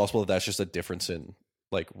it's possible that that's just a difference in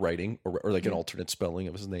like writing or like an alternate spelling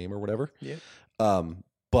of his name or whatever. Yeah.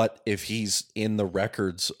 But if he's in the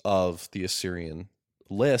records of the Assyrian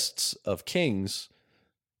lists of kings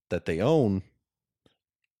that they own,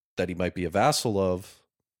 that he might be a vassal of,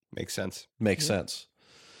 makes sense. makes sense.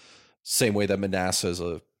 Same way that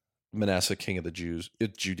Manasseh, king of the Jews,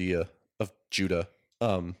 Judah,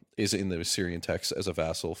 is in the Assyrian text as a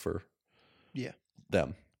vassal for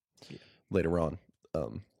them later on.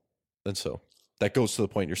 And so that goes to the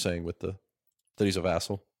point you're saying with that he's a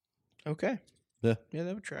vassal. Okay. Yeah. Yeah,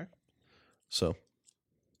 that would track. So,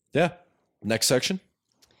 yeah. Next section.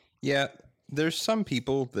 Yeah, there's some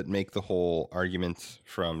people that make the whole argument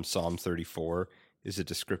from Psalm 34 is a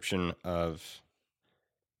description of.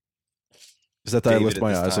 Is that I David lift at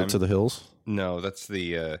my this eyes time. up to the hills? No, that's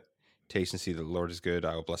the taste and see that the Lord is good.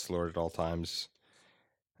 I will bless the Lord at all times.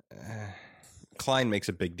 Klein makes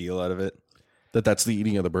a big deal out of it. That's the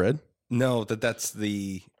eating of the bread? No, that's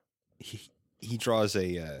the he draws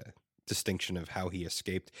a distinction of how he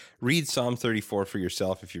escaped. Read Psalm 34 for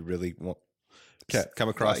yourself if you really want come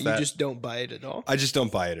across that. You just don't buy it at all? I just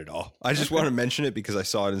don't buy it at all. I just want to mention it because I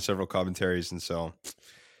saw it in several commentaries, and so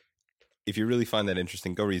if you really find that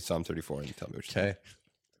interesting, go read Psalm 34 and tell me what you think. Okay.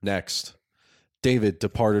 Next. David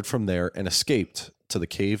departed from there and escaped to the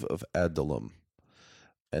cave of Adullam.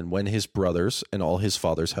 And when his brothers and all his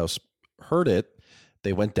father's house heard it,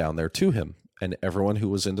 they went down there to him. And everyone who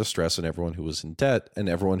was in distress and everyone who was in debt and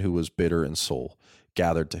everyone who was bitter in soul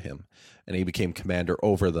gathered to him. And he became commander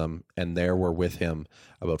over them. And there were with him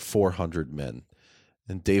about 400 men.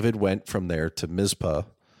 And David went from there to Mizpah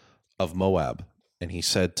of Moab. And he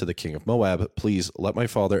said to the king of Moab, please let my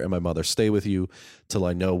father and my mother stay with you till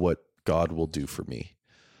I know what God will do for me.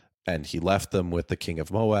 And he left them with the king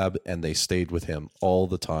of Moab, and they stayed with him all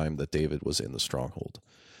the time that David was in the stronghold.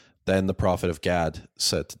 Then the prophet of Gad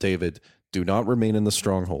said to David, "Do not remain in the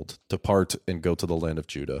stronghold. Depart and go to the land of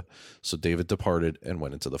Judah." So David departed and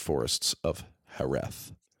went into the forests of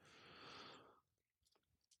Hereth.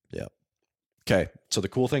 Yeah. Okay, so the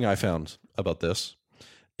cool thing I found about this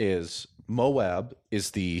is Moab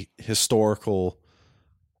is the historical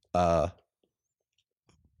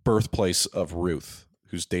birthplace of Ruth,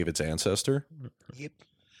 who's David's ancestor. Yep.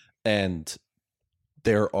 And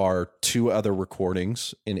there are 2 other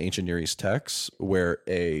recordings in ancient Near East texts where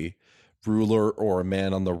a ruler or a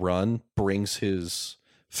man on the run brings his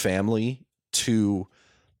family to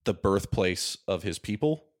the birthplace of his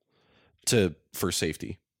people for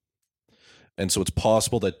safety. And so it's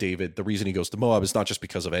possible that David, the reason he goes to Moab is not just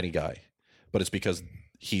because of any guy, but it's because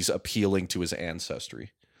he's appealing to his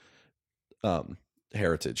ancestry,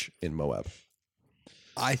 heritage in Moab.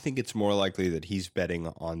 I think it's more likely that he's betting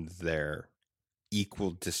on their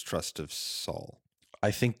equal distrust of Saul.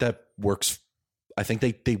 I think that works. I think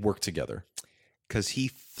they work together. Because he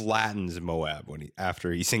flattens Moab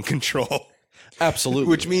after he's in control. Absolutely.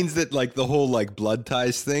 Which means that like the whole like blood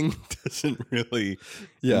ties thing doesn't really,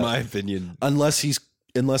 in my opinion. Unless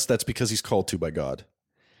that's because he's called to by God.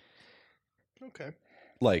 Okay.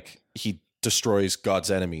 Like he destroys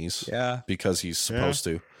God's enemies because he's supposed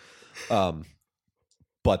to.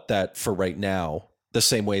 But that for right now, the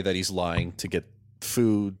same way that he's lying to get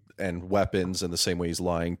food and weapons, and the same way he's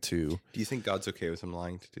lying to... Do you think God's okay with him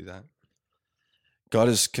lying to do that? God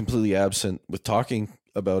is completely absent with talking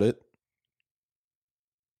about it.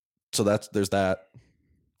 So there's that.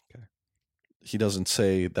 Okay. He doesn't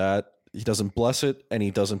say that. He doesn't bless it, and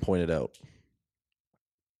he doesn't point it out.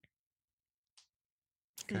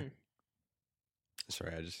 Okay.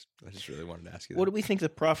 Sorry, I just really wanted to ask you that. What do we think the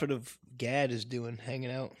prophet of Gad is doing, hanging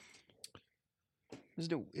out? Is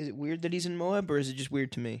it weird that he's in Moab, or is it just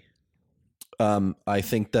weird to me? I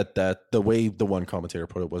think that the way the one commentator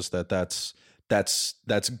put it was that's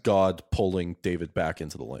God pulling David back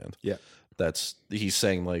into the land. Yeah. He's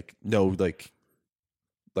saying like, no, like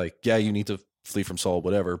yeah, you need to flee from Saul,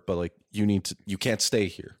 whatever, but like you can't stay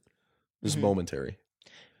here. This is momentary.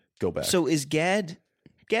 Go back. So is Gad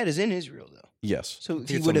is in Israel though? Yes. So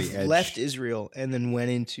he would have left Israel and then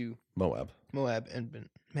went into Moab and been,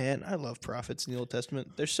 man, I love prophets in the Old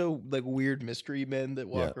Testament. They're so like weird mystery men that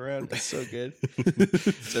walk around. It's so good.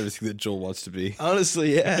 It's everything that Joel wants to be.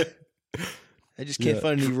 Honestly, yeah. I just can't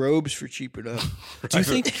find any robes for cheap enough. Do you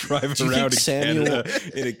think around Samuel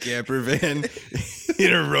in a camper van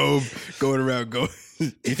in a robe going around going?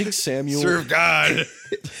 Do you think Samuel serve God?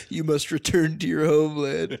 You must return to your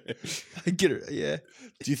homeland. I get it. Yeah.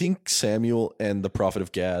 Do you think Samuel and the prophet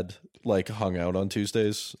of Gad like hung out on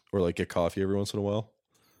Tuesdays or like get coffee every once in a while?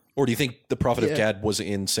 Or do you think the prophet of Gad was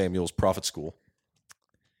in Samuel's prophet school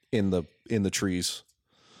in the trees?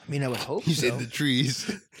 I mean, I would hope He's so. in the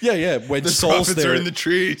trees. Yeah. When The Saul's prophets there are in the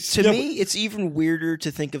trees. To me, it's even weirder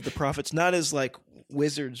to think of the prophets not as like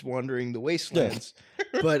wizards wandering the wastelands,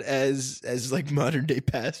 but as like modern day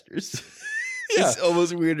pastors. It's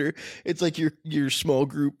almost weirder. It's like your small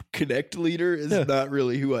group connect leader is not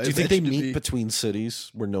really who I. Do you think they imagine to meet be. between cities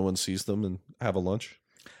where no one sees them and have a lunch?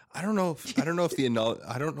 I don't know if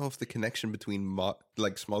the connection between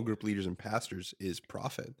like small group leaders and pastors is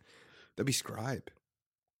prophet. That'd be scribe.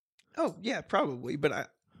 Oh yeah, probably. But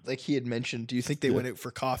like he had mentioned, do you think they went out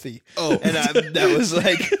for coffee? Oh, and that was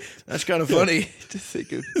like that's kind of funny to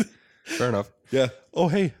think of. Fair enough. Yeah. Oh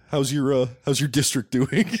hey, how's your district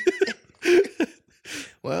doing?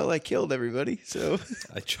 Well, I killed everybody, so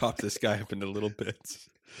I chopped this guy up into little bits.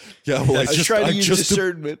 Yeah, well, I was trying to use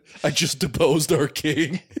discernment. I just deposed our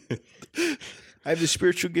king. I have the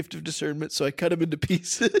spiritual gift of discernment, so I cut him into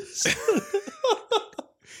pieces.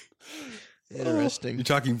 Interesting. You're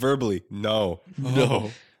talking verbally? No.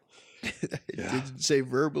 It didn't say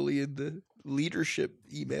verbally in the leadership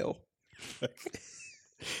email.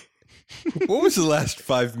 What was the last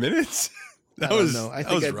 5 minutes? That was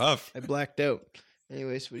rough. I blacked out.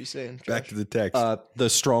 Anyways, what are you saying, Josh? Back to the text. The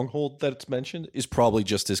stronghold that it's mentioned is probably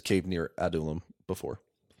just his cave near Adullam before.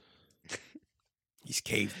 He's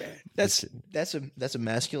caveman. That's a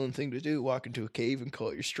masculine thing to do. Walk into a cave and call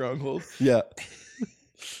it your stronghold. Yeah.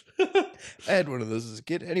 I had one of those as a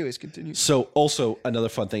kid. Anyways, continue. So also another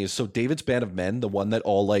fun thing is David's band of men, the one that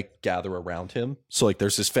all like gather around him. So like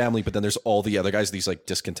there's his family, but then there's all the other guys, these like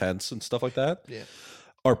discontents and stuff like that. Yeah.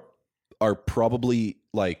 Are probably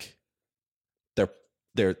like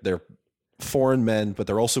they're foreign men, but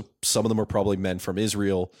they're also, some of them are probably men from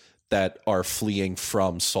Israel that are fleeing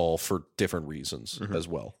from Saul for different reasons as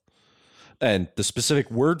well. And the specific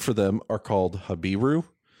word for them are called Habiru,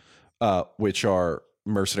 which are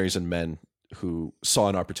mercenaries and men who saw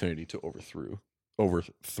an opportunity to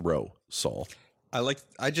overthrow Saul.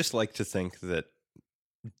 I just like to think that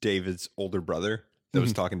David's older brother that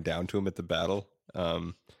was talking down to him at the battle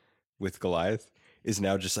with Goliath is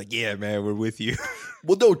now just like, yeah, man, we're with you.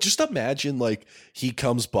 Well, no, just imagine like he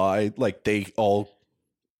comes by, like they all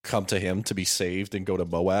come to him to be saved and go to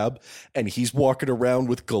Moab, and he's walking around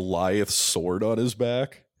with Goliath's sword on his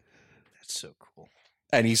back. That's so cool.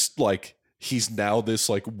 And he's now this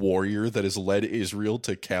like warrior that has led Israel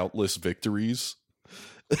to countless victories.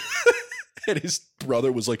 And his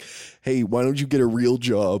brother was like, hey, why don't you get a real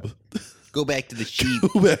job? Go back to the sheep.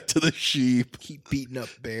 Go back to the sheep. Keep beating up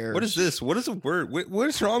bears. What is this? What is a word? What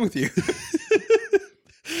is wrong with you?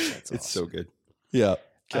 That's it's so good. Yeah.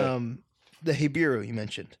 The Habiru you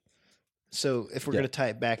mentioned. So if we're going to tie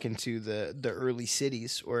it back into the early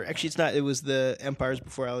cities, or actually it's not, it was the empires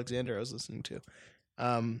before Alexander I was listening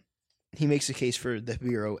to. He makes a case for the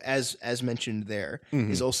Habiru, as mentioned there,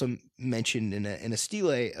 is also mentioned in a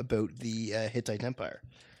stele about the Hittite Empire.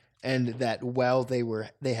 And that while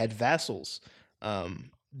they had vassals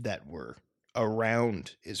that were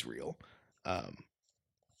around Israel,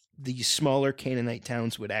 the smaller Canaanite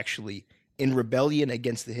towns would actually, in rebellion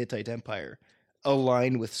against the Hittite Empire,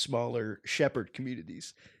 align with smaller shepherd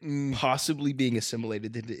communities, possibly being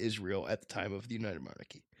assimilated into Israel at the time of the United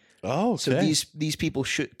Monarchy. Oh, okay. So these people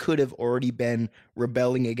could have already been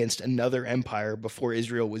rebelling against another empire before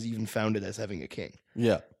Israel was even founded as having a king.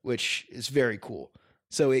 Yeah. Which is very cool.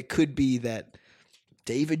 So it could be that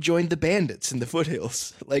David joined the bandits in the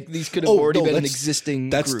foothills. Like these could have already been an existing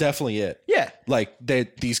That's group. definitely it. Yeah. Like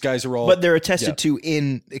these guys are all... But they're attested to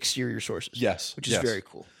in exterior sources. Yes. Which is very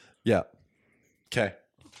cool. Yeah. Okay.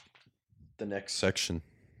 The next section.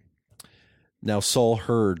 Now Saul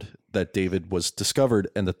heard that David was discovered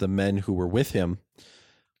and that the men who were with him,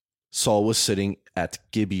 Saul was sitting at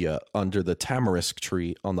Gibeah under the tamarisk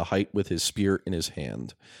tree on the height with his spear in his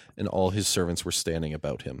hand, and all his servants were standing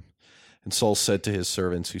about him. And Saul said to his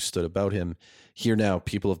servants who stood about him, hear now,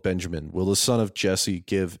 people of Benjamin, will the son of Jesse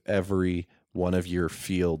give every one of your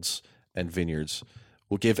fields and vineyards?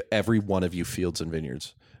 Will give every one of you fields and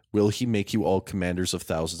vineyards? Will he make you all commanders of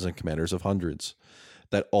thousands and commanders of hundreds?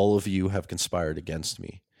 That all of you have conspired against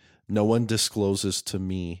me. No one discloses to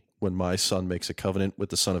me when my son makes a covenant with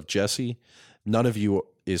the son of Jesse. None of you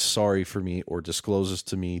is sorry for me or discloses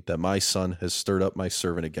to me that my son has stirred up my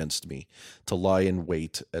servant against me to lie in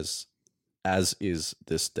wait as is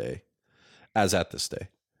this day, as at this day.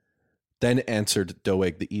 Then answered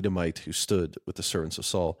Doeg the Edomite who stood with the servants of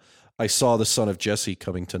Saul, I saw the son of Jesse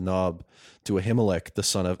coming to Nob, to Ahimelech the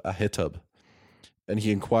son of Ahitub. And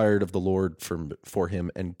he inquired of the Lord for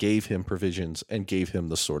him and gave him provisions and gave him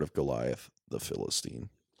the sword of Goliath, the Philistine.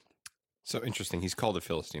 So interesting. He's called a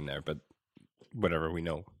Philistine there, but whatever, we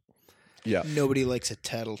know. Yeah. Nobody likes a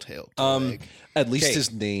tattletale. At least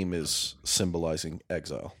his name is symbolizing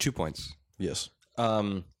exile. 2 points. Yes.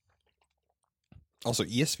 Also,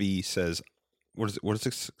 ESV says, what does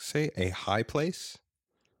it say? A high place?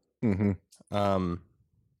 Mm-hmm.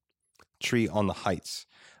 Tree on the heights.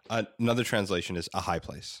 Another translation is a high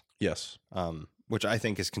place. Yes. Which I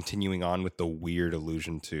think is continuing on with the weird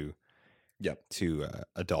allusion to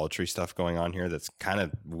idolatry stuff going on here. That's kind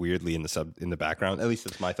of weirdly in the background. At least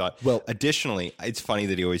that's my thought. Well, additionally, it's funny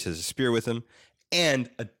that he always has a spear with him. And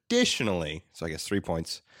additionally, so I guess 3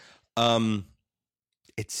 points.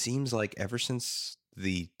 It seems like ever since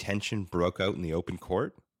the tension broke out in the open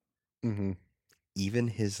court, even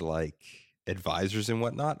his advisors and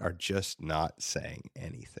whatnot are just not saying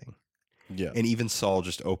anything. Yeah. And even Saul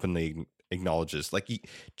just openly acknowledges,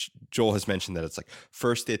 Joel has mentioned that it's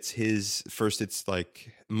first it's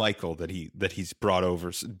Michael that he's brought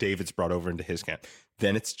over, David's brought over into his camp.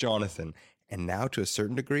 Then it's Jonathan. And now to a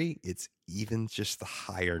certain degree, it's even just the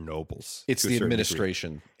higher nobles. It's the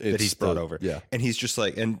administration that he's brought over. Yeah. And he's just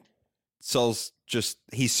and Saul's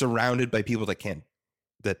he's surrounded by people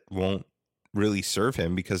that won't really serve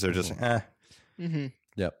him because they're just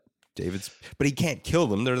Yep. David's, but he can't kill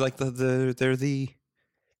them. They're the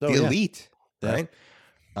elite, right?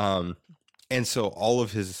 And so all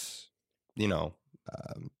of his,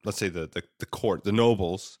 let's say the court, the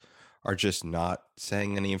nobles are just not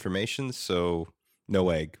saying any information. So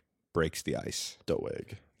Doeg breaks the ice.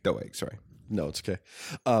 Doeg, sorry. No, it's okay.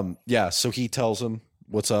 So he tells him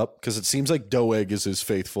what's up because it seems like Doeg is his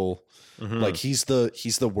faithful, he's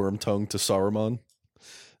the worm tongue to Saruman.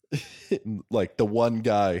 The one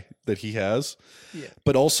guy that he has. Yeah.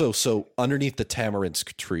 But also, so underneath the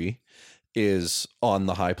tamarisk tree is on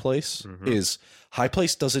the high place. High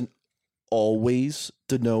place doesn't always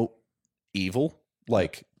denote evil,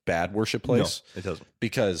 like bad worship place. No, it doesn't.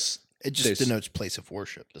 Because it just denotes place of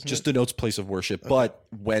worship, doesn't just it? denotes place of worship. Okay. But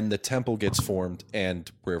when the temple gets formed and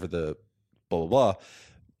wherever the blah, blah, blah,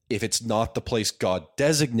 if it's not the place God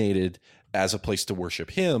designated as a place to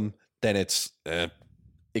worship him, then it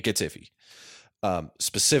gets iffy.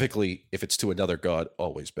 Specifically, if it's to another god,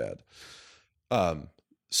 always bad.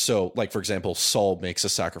 So, like, for example, Saul makes a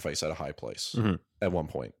sacrifice at a high place at one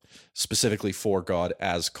point, specifically for God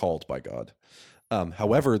as called by God.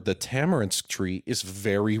 However, the tamarisk tree is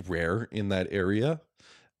very rare in that area,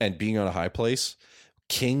 and being on a high place,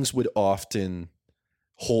 kings would often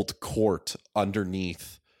hold court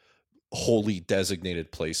underneath holy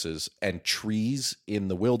designated places, and trees in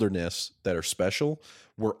the wilderness that are special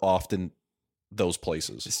were often those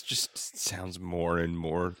places. This just sounds more and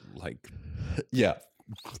more like... Yeah.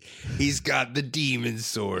 He's got the demon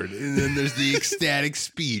sword, and then there's the ecstatic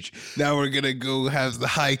speech. Now we're going to go have the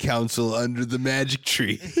high council under the magic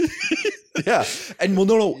tree. Yeah. And well,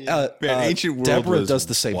 no. Man, ancient world Deborah does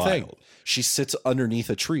the same wild. thing. She sits underneath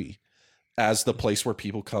a tree as the place where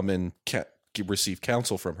people come and receive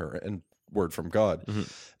counsel from her and word from God.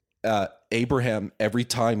 Abraham, every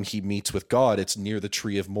time he meets with God, it's near the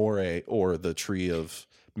tree of Moreh or the tree of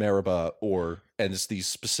Meribah, and it's these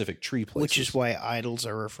specific tree places. Which is why idols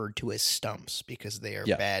are referred to as stumps, because they are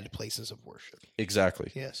bad places of worship.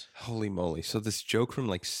 Exactly. Yes. Holy moly. So this joke from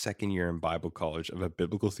like second year in Bible college of a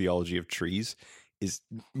biblical theology of trees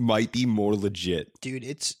might be more legit. Dude,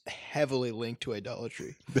 it's heavily linked to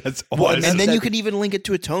idolatry. That's Well, awesome. and then you could even link it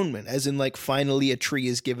to atonement, as in, like, finally a tree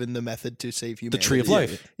is given the method to save humanity. The tree of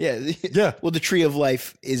life. Yeah. Yeah. Well, the tree of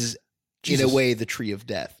life is, Jesus. in a way, the tree of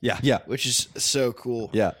death. Yeah. Yeah. Which is so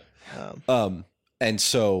cool. Yeah. And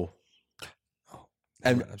so...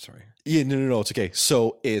 And I'm sorry. Yeah, no, it's okay.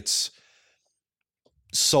 So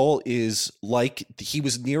Saul is like, he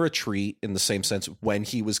was near a tree in the same sense when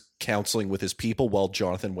he was counseling with his people while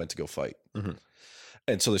Jonathan went to go fight.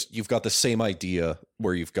 And so you've got the same idea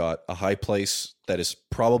where you've got a high place that is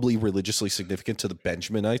probably religiously significant to the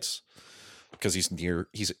Benjaminites because he's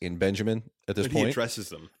in Benjamin at this point. He addresses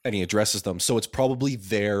them. And he addresses them. So it's probably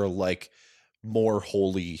their like more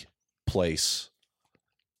holy place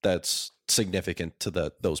that's significant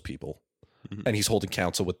to those people. And he's holding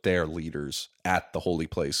counsel with their leaders at the holy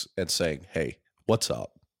place and saying, hey, what's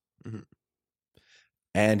up?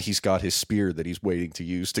 And he's got his spear that he's waiting to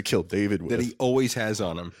use to kill David with. That he always has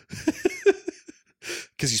on him.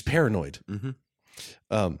 Because he's paranoid.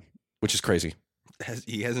 Which is crazy.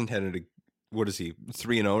 He hasn't had a... What is he?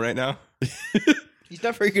 3-0 right now? He's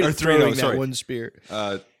not very good Or at throwing 3-0, that sorry. one spear.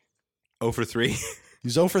 0 for 3.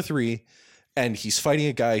 He's 0 for 3, and he's fighting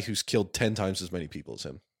a guy who's killed 10 times as many people as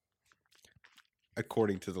him.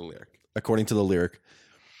 According to the lyric.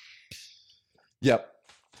 Yep.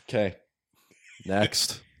 Okay.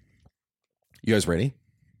 Next. You guys ready?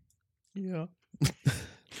 Yeah.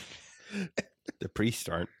 The priests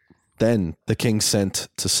aren't. Then the king sent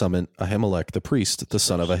to summon Ahimelech the priest, the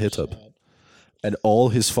son of Ahitub, and all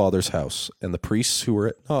his father's house, and the priests who were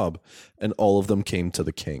at Nob, and all of them came to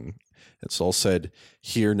the king. And Saul said,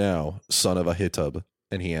 hear now, son of Ahitub.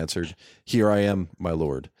 And he answered, here I am, my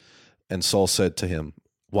lord. And Saul said to him,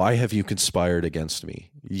 why have you conspired against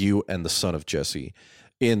me, you and the son of Jesse,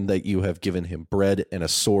 in that you have given him bread and a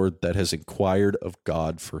sword that has inquired of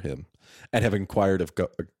God for him, and have inquired of God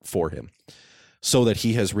for him, so that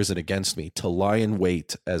he has risen against me to lie in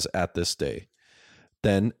wait as at this day?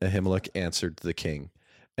 Then Ahimelech answered the king,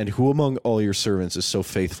 and who among all your servants is so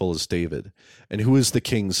faithful as David? And who is the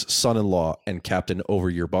king's son-in-law and captain over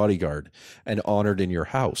your bodyguard, and honored in your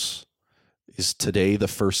house? Is today the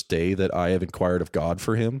first day that I have inquired of God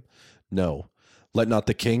for him? No. Let not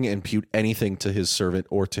the king impute anything to his servant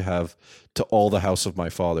or to all the house of my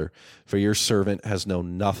father, for your servant has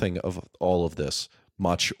known nothing of all of this,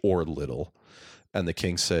 much or little. And the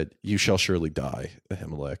king said, you shall surely die,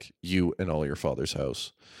 Ahimelech, you and all your father's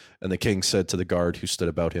house. And the king said to the guard who stood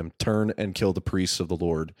about him, turn and kill the priests of the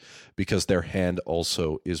Lord, because their hand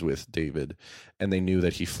also is with David. And they knew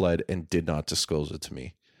that he fled and did not disclose it to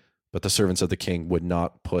me. But the servants of the king would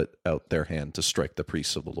not put out their hand to strike the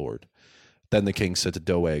priests of the Lord. Then the king said to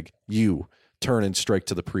Doeg, you turn and strike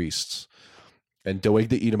to the priests. And Doeg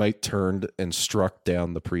the Edomite turned and struck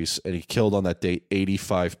down the priests, and he killed on that day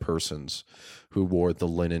 85 persons who wore the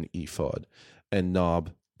linen ephod. And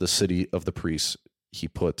Nob, the city of the priests, he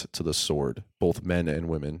put to the sword, both men and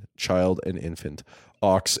women, child and infant,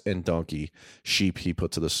 ox and donkey, sheep he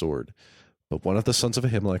put to the sword. But one of the sons of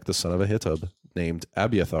Ahimelech, the son of Ahitub, named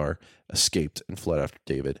Abiathar, escaped and fled after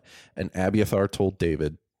David. And Abiathar told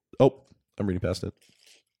David, oh, I'm reading past it.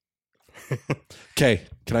 Okay,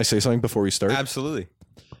 can I say something before we start? Absolutely.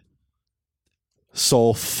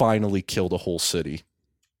 Saul finally killed a whole city.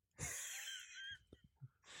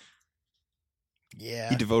 Yeah.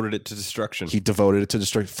 He devoted it to destruction. He devoted it to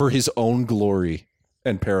destruction for his own glory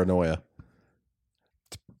and paranoia.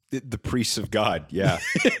 The priests of God, yeah.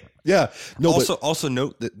 Yeah. No, Also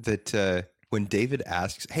note that when David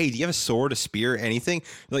asks, "Hey, do you have a sword, a spear, anything?"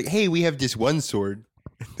 They're like, "Hey, we have this one sword."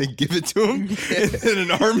 They give it to him, and then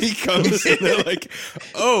an army comes, and they're like,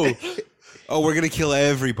 "Oh, we're gonna kill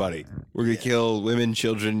everybody. We're gonna kill women,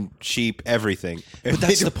 children, sheep, everything." And But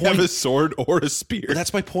that's they the don't have point. a sword or a spear. But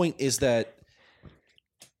that's my point. Is that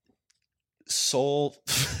Saul's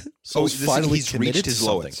he's committed reached to his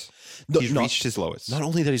something. lowest. No, He's reached his lowest. Not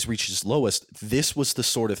only that he's reached his lowest, this was the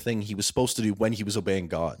sort of thing he was supposed to do when he was obeying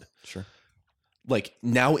God. Sure. Like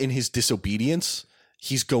now in his disobedience,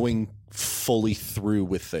 he's going fully through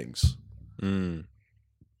with things.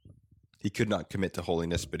 He could not commit to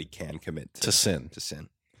holiness, but he can commit To sin. To sin.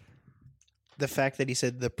 The fact that he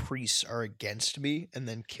said the priests are against me and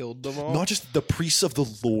then killed them all. Not just the priests of the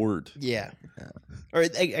Lord. Yeah. Or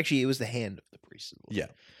actually, it was the hand of the priests. Yeah.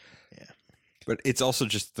 But it's also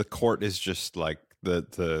just the court is just like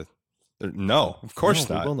the no, of course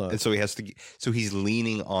No, we not. will not. And so he's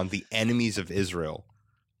leaning on the enemies of Israel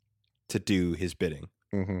to do his bidding.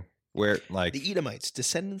 Mm-hmm. Where like The Edomites,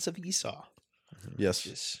 descendants of Esau. Yes.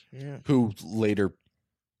 Just, yeah. Who later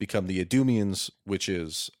become the Edomians, which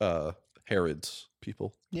is Herod's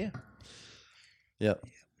people. Yeah. Yeah.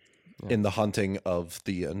 In the hunting of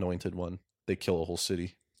the anointed one, they kill a whole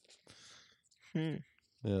city.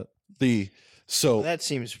 Yeah. So That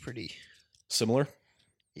seems pretty. similar.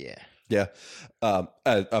 Yeah. Yeah.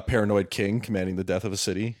 A paranoid king commanding the death of a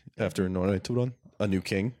city after anointed one, a new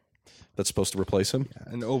king that's supposed to replace him.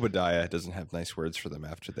 and Obadiah doesn't have nice words for them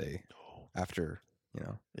after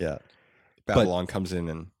Yeah. Babylon comes in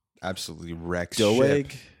and absolutely wrecks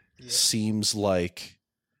Doeg ship. seems like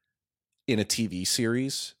in a TV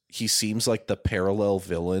series, he seems like the parallel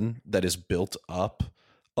villain that is built up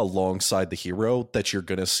alongside the hero that you're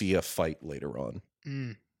going to see a fight later on.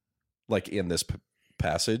 Like in this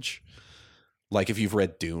passage. Like if you've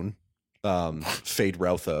read Dune, Fade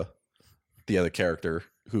Routha, the other character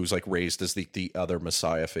who's like raised as the other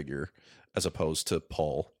Messiah figure as opposed to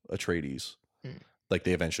Paul Atreides. Like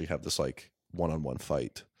they eventually have this like one-on-one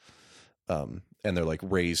fight. And they're like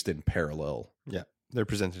raised in parallel. Yeah. They're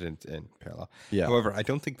presented in parallel. Yeah. However, I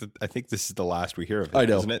think this is the last we hear of it, I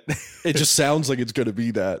know. isn't it? It just sounds like it's going to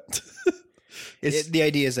be that. The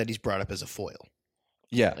idea is that he's brought up as a foil.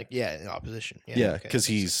 Yeah. Like, in opposition. Yeah, okay. because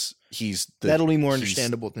he's That'll be more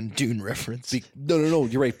understandable than Dune reference. No,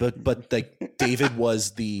 you're right. But like David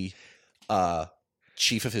was the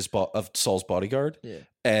chief of of Saul's bodyguard,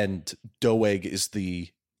 and Doeg is the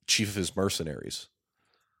chief of his mercenaries.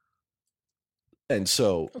 And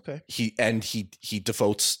so he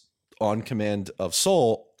devotes on command of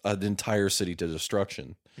Saul an entire city to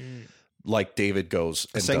destruction. Like David goes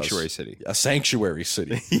and A sanctuary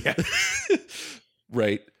city. Yeah.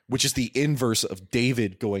 Right. Which is the inverse of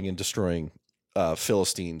David going and destroying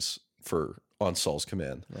Philistines on Saul's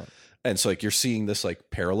command. Right. And so like you're seeing this like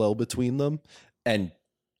parallel between them. And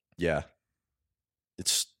yeah,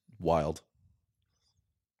 it's wild.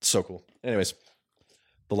 So cool. Anyways,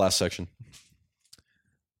 the last section.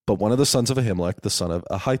 But one of the sons of Ahimelech, the son of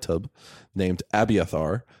Ahitub, named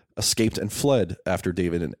Abiathar, escaped and fled after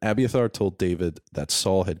David. And Abiathar told David that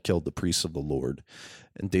Saul had killed the priests of the Lord.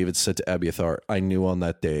 And David said to Abiathar, I knew on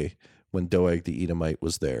that day when Doeg the Edomite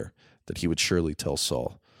was there that he would surely tell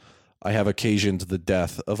Saul, I have occasioned the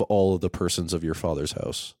death of all of the persons of your father's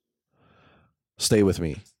house. Stay with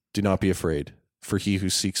me. Do not be afraid, for he who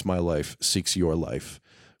seeks my life seeks your life.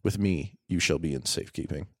 With me you shall be in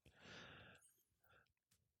safekeeping.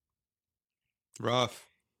 Rough.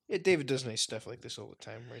 Yeah, David does nice stuff like this all the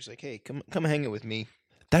time where he's like, hey, come hang it with me.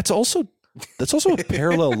 That's also a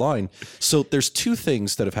parallel line. So there's two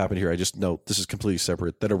things that have happened here. I just note this is completely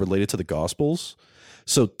separate that are related to the Gospels.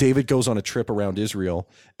 So David goes on a trip around Israel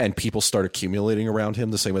and people start accumulating around him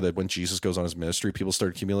the same way that when Jesus goes on his ministry, people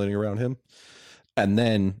start accumulating around him. And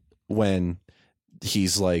then when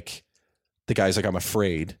he's like, the guy's like, I'm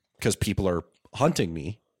afraid because people are hunting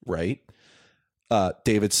me, right?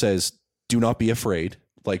 David says, do not be afraid,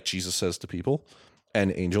 like Jesus says to people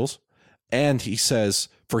and angels. And he says,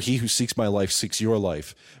 for he who seeks my life seeks your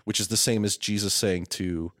life, which is the same as Jesus saying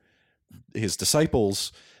to his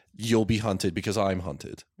disciples, you'll be hunted because I'm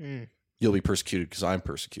hunted. You'll be persecuted because I'm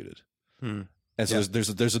persecuted. And so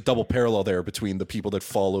there's a double parallel there between the people that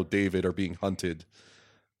follow David are being hunted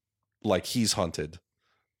like he's hunted,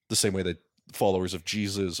 the same way that followers of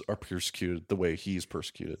Jesus are persecuted the way he's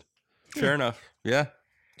persecuted. Fair enough. Yeah.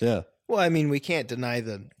 Yeah. Well, I mean, we can't deny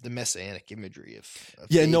the messianic imagery of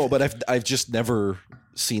Yeah, no, David. but I've just never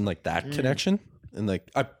seen like that connection. And like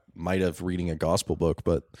I might have reading a gospel book,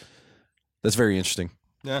 but that's very interesting.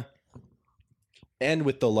 Yeah. And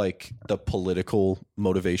with the political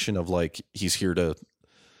motivation of like he's here to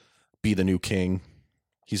be the new king.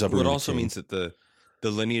 He's Well, it uprooted also king. means that the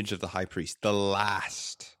lineage of the high priest, the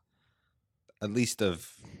last, at least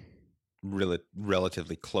of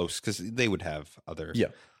relatively close, because they would have other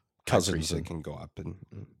Cousins priests that and- can go up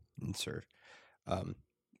and serve.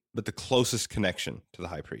 But the closest connection to the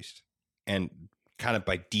high priest, and kind of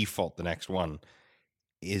by default, the next one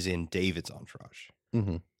is in David's entourage.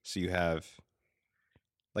 Mm-hmm. So you have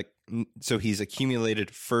so he's accumulated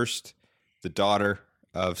first the daughter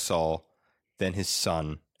of Saul, then his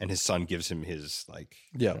son, and his son gives him his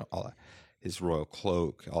all that, his royal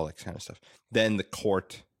cloak, all that kind of stuff. Then the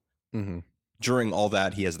court. Mm-hmm. During all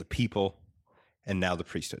that, he has the people, and now the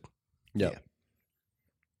priesthood. Yeah.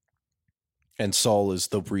 And Saul is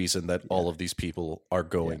the reason that all of these people are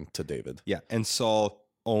going to David. Yeah, and Saul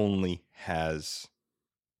only has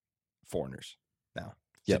foreigners now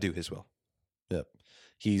to do his will. Yep.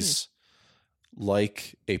 He's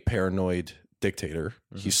like a paranoid dictator.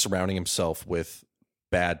 Mm-hmm. He's surrounding himself with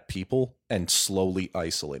bad people and slowly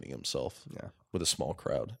isolating himself with a small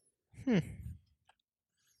crowd.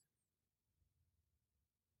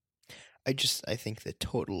 I think the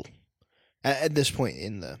total at this point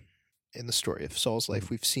in the story of Saul's life,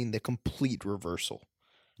 we've seen the complete reversal.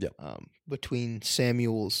 Yep. Between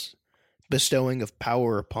Samuel's bestowing of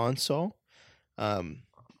power upon Saul,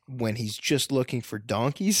 when he's just looking for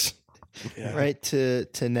donkeys, right, to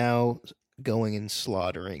now going and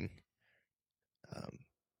slaughtering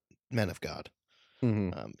men of God.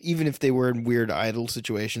 Mm-hmm. Even if they were in weird idol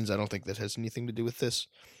situations, I don't think that has anything to do with this.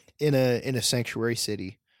 In a sanctuary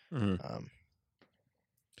city,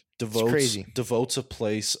 devotes a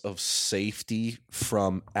place of safety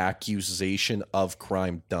from accusation of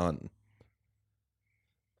crime done.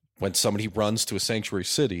 When somebody runs to a sanctuary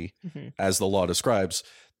city, as the law describes,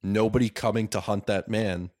 nobody coming to hunt that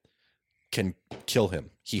man can kill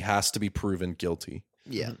him. He has to be proven guilty.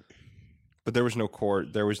 Yeah. But there was no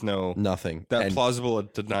court. There was no Nothing. That And plausible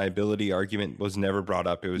deniability argument was never brought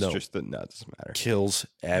up. It was No. just that no, it doesn't matter. kills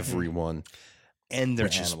everyone. And their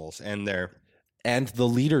Which is- animals and their And the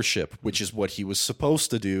leadership, which is what he was supposed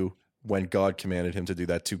to do when God commanded him to do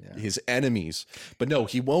that to his enemies. But no,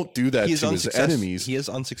 he won't do that to his enemies. He is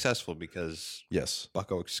unsuccessful because Yes.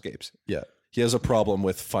 Bucko escapes. Yeah. He has a problem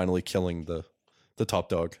with finally killing the top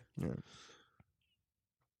dog. Yeah.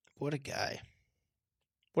 What a guy.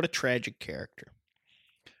 What a tragic character.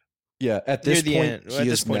 Yeah, at this Near the point, end, he at is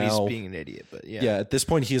this point, now he's being an idiot. But yeah, at this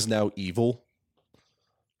point he is now evil.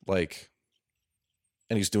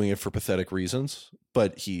 And he's doing it for pathetic reasons,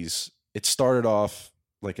 but it started off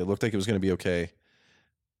like it looked like it was going to be okay.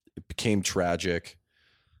 It became tragic.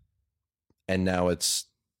 And now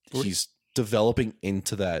he's developing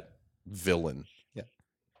into that villain.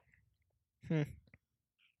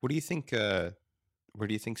 What do you think? Where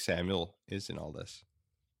do you think Samuel is in all this?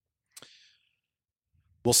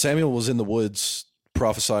 Well, Samuel was in the woods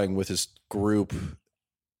prophesying with his group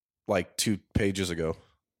like 2 pages ago.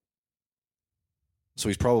 So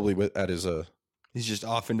he's probably at his He's just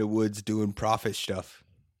off in the woods doing prophet stuff.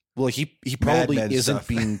 well, he probably Madman isn't stuff.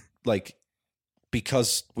 being like,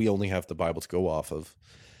 because we only have the Bible to go off of.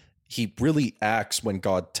 He really acts when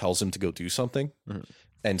God tells him to go do something. Mhm.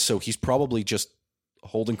 And so he's probably just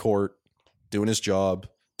holding court, doing his job,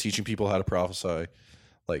 teaching people how to prophesy,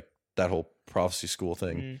 like that whole prophecy school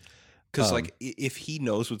thing. Because if he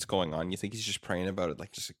knows what's going on, you think he's just praying about it,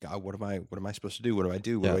 like just like, God, what am I supposed to do? What do I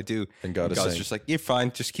do? What do I do? And God is God's saying, just like, you're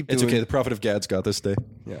fine, just keep it's doing. okay. The prophet of Gad's got this day.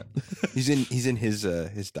 Yeah, he's in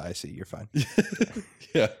his diocese. You're fine.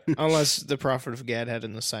 Yeah. Unless the prophet of Gad had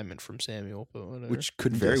an assignment from Samuel, but whatever. Which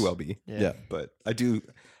could very Yes. well be. Yeah. But I do,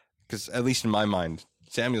 because at least in my mind,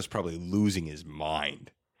 Samuel's probably losing his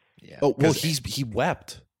mind. yeah. Oh, well, 'Cause- he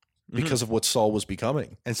wept because of what Saul was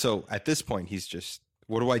becoming. And so at this point, he's just,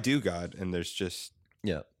 what do I do, God? And there's just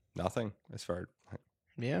Yeah. nothing as far.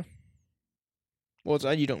 Yeah. Well, it's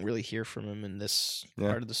odd you don't really hear from him in this Yeah.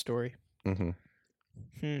 part of the story.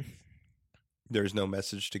 Mm-hmm. There's no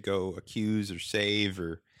message to go accuse or save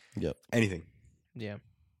or Yep. anything. Yeah.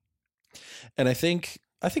 And I think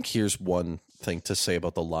here's one thing to say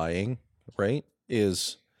about the lying, right?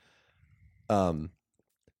 Is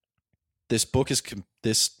this book is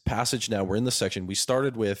this passage now, we're in the section. We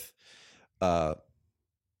started with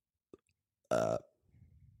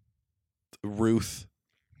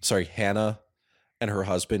Hannah and her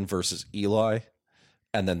husband versus Eli,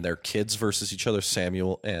 and then their kids versus each other,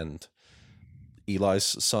 Samuel and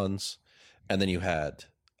Eli's sons. And then you had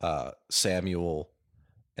Samuel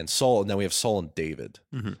and Saul, and now we have Saul and David,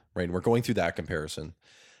 right? And we're going through that comparison.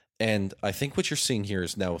 And I think what you're seeing here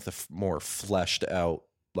is now with the more fleshed out,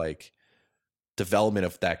 like, development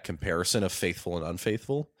of that comparison of faithful and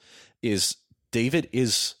unfaithful, is David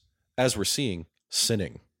is, as we're seeing,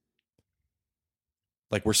 sinning.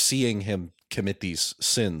 Like, we're seeing him commit these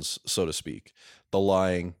sins, so to speak. The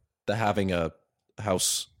lying, the having a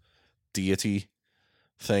house deity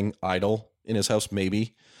thing, idol in his house,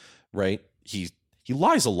 maybe, right? He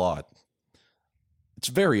lies a lot. It's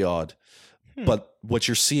very odd. But what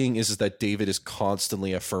you're seeing is that David is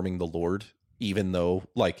constantly affirming the Lord, even though,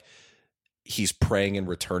 like, he's praying and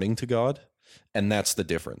returning to God. And that's the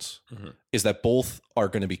difference, is that both are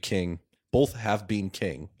going to be king. Both have been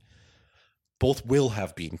king. Both will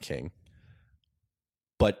have been king.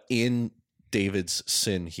 But in David's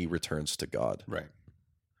sin, he returns to God. Right.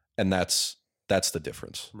 And that's the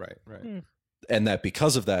difference. Right. And that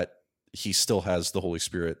because of that, he still has the Holy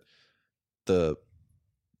Spirit. The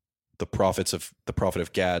prophet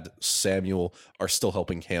of Gad, Samuel, are still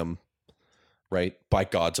helping him, right? By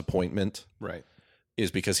God's appointment. Right. Is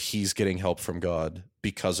because he's getting help from God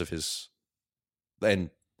because of his, and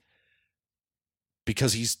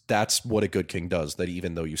because that's what a good king does, that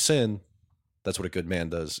even though you sin, that's what a good man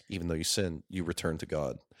does. Even though you sin, you return to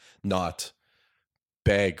God, not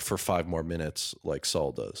beg for 5 more minutes like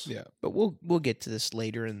Saul does. Yeah. But we'll get to this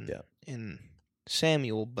later in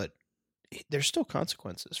Samuel, but there's still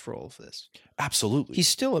consequences for all of this. Absolutely. He's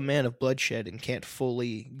still a man of bloodshed and can't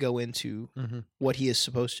fully go into what he is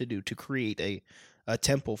supposed to do to create a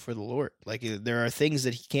temple for the Lord. Like, there are things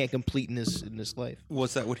that he can't complete in his life.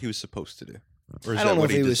 Was that what he was supposed to do? Or is I don't that know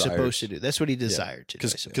what if he was desires? supposed to do. That's what he desired to do.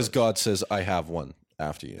 Because God says, I have one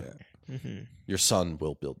after you. Yeah. Your son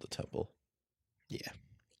will build the temple. Yeah.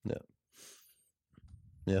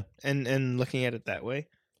 Yeah. And looking at it that way,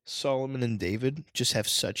 Solomon and David just have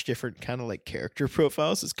such different kind of like character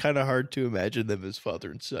profiles. It's kind of hard to imagine them as father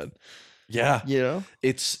and son. Yeah. You know?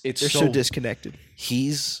 They're They're so disconnected.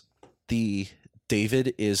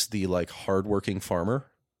 David is the like hardworking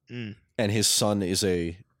farmer, and his son is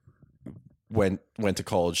went to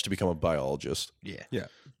college to become a biologist. Yeah.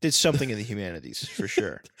 Did something in the humanities for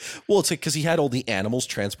sure. Well, it's like because he had all the animals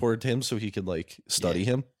transported to him so he could like study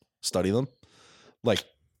them, like,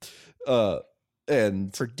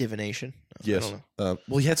 and For divination. yes, I don't know.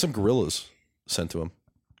 well, he had some gorillas sent to him.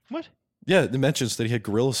 What? Yeah, it mentions that he had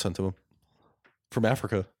gorillas sent to him from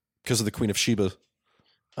Africa because of the Queen of Sheba.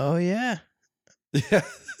 Oh yeah. Yeah.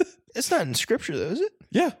 It's not in scripture though, is it?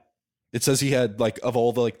 Yeah. It says he had like of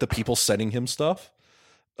all the like the people sending him stuff,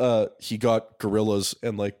 he got gorillas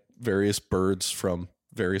and like various birds from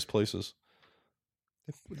various places.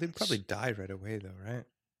 They'd probably die right away though, right?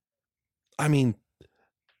 I mean,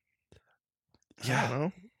 I don't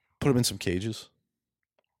know. put them in some cages.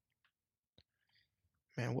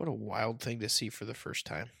 Man, what a wild thing to see for the first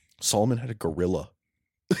time. Solomon had a gorilla.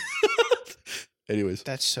 Anyways.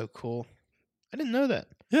 That's so cool. I didn't know that.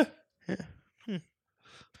 Yeah.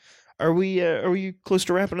 Are we close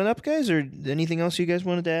to wrapping it up, guys, or anything else you guys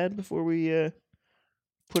wanted to add before we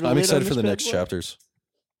put? I'm excited for the next chapters.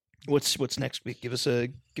 What's next week? Give us a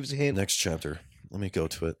hint. Next chapter. Let me go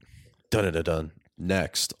to it. Dun.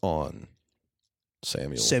 Next on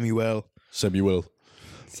Samuel.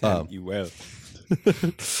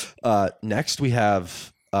 Next we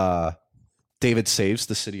have David saves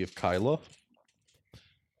the city of Kyla,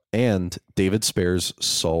 and David spares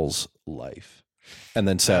Saul's life. And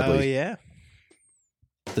then sadly,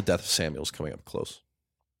 the death of Samuel's coming up close.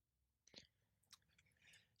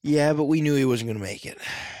 Yeah, but we knew he wasn't going to make it.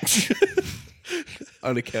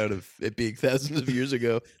 On account of it being thousands of years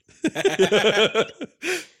ago.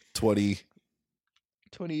 20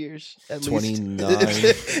 years at 29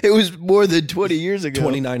 least. It was more than 20 years ago.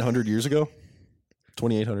 2,900 years ago?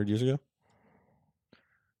 2,800 years ago?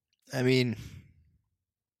 I mean,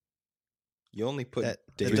 you only put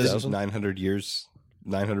David 900 years,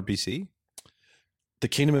 900 BC? The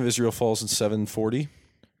kingdom of Israel falls in 740.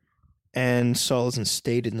 And Saul is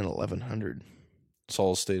instated in 1100.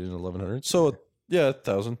 Saul stayed in 1100. So, yeah,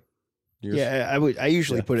 1,000 years. Yeah, I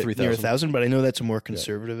usually put it 3,000. near 1,000, but I know that's a more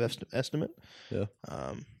conservative estimate. Yeah.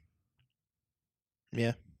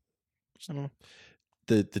 Yeah. I don't know.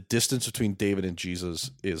 The distance between David and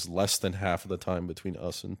Jesus is less than half of the time between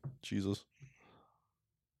us and Jesus.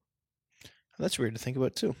 That's weird to think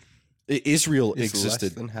about too. Israel It's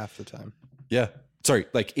existed less than half the time. Yeah. Sorry,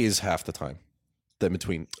 like is half the time. than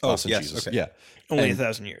between Oh, us and yes, Jesus. okay. Yeah. Only And-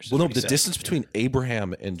 1,000 years. Well, no, that's what the he said. distance between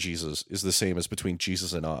Abraham and Jesus is the same as between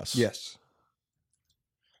Jesus and us. Yes.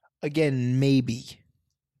 Again, maybe.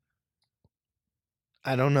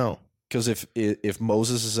 I don't know. Because if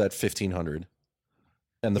Moses is at 1500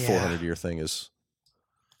 and the Yeah. 400-year thing is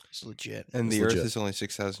It's legit. And It's the Earth legit. is only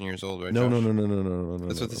 6,000 years old, right? no, Josh? no.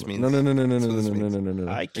 That's what this means. No. That's what this No. means.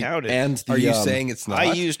 No. I counted. And the, Are you saying it's not?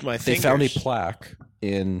 I used my they fingers. found a plaque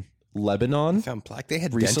in Lebanon found plaque. They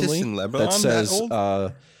had recently dentists in Lebanon that says old?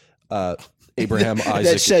 Abraham, Isaac.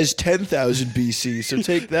 that says 10,000 BC. So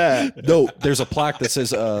take that. No, there's a plaque that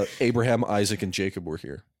says Abraham, Isaac, and Jacob were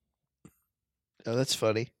here. Oh, that's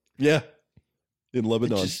funny. Yeah, in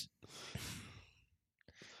Lebanon.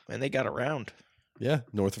 Man, they got around. Yeah,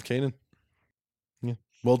 north of Canaan. Yeah.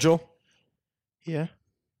 Well, Joel, Yeah.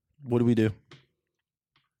 what do we do?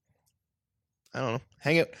 I don't know.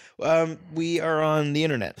 Hang out. We are on the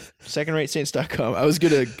internet. SecondRateSaints.com. I was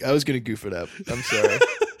gonna goof it up. I'm sorry.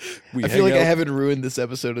 We I feel like hang I out- haven't ruined this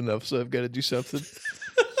episode enough, so I've got to do something.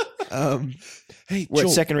 Hey, We're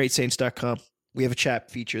Joel, at secondRateSaints.com. We have a chat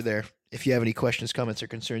feature there. If you have any questions, comments, or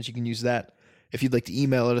concerns, you can use that. If you'd like to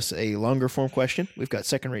email us a longer form question, we've got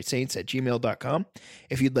secondRateSaints@gmail.com.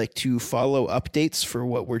 If you'd like to follow updates for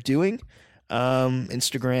what we're doing,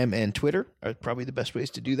 Instagram and Twitter are probably the best ways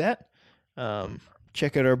to do that.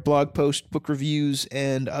 Check out our blog post, book reviews,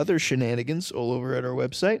 and other shenanigans all over at our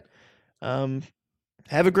website.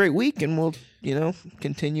 Have a great week, and we'll,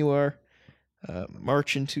 continue our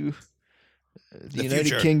march into the United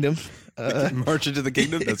future. Kingdom. March into the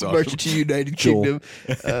kingdom. That's awesome. March into United Joel.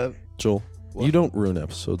 Kingdom. Joel, you don't ruin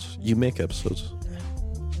episodes. You make episodes.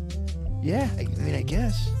 Yeah, I mean, I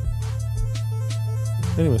guess.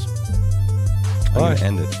 Anyways, I'm going to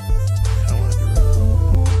end it. I don't want to do it.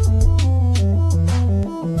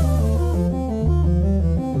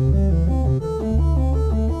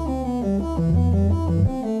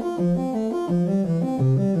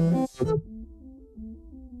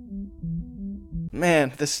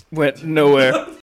 Man, this went nowhere.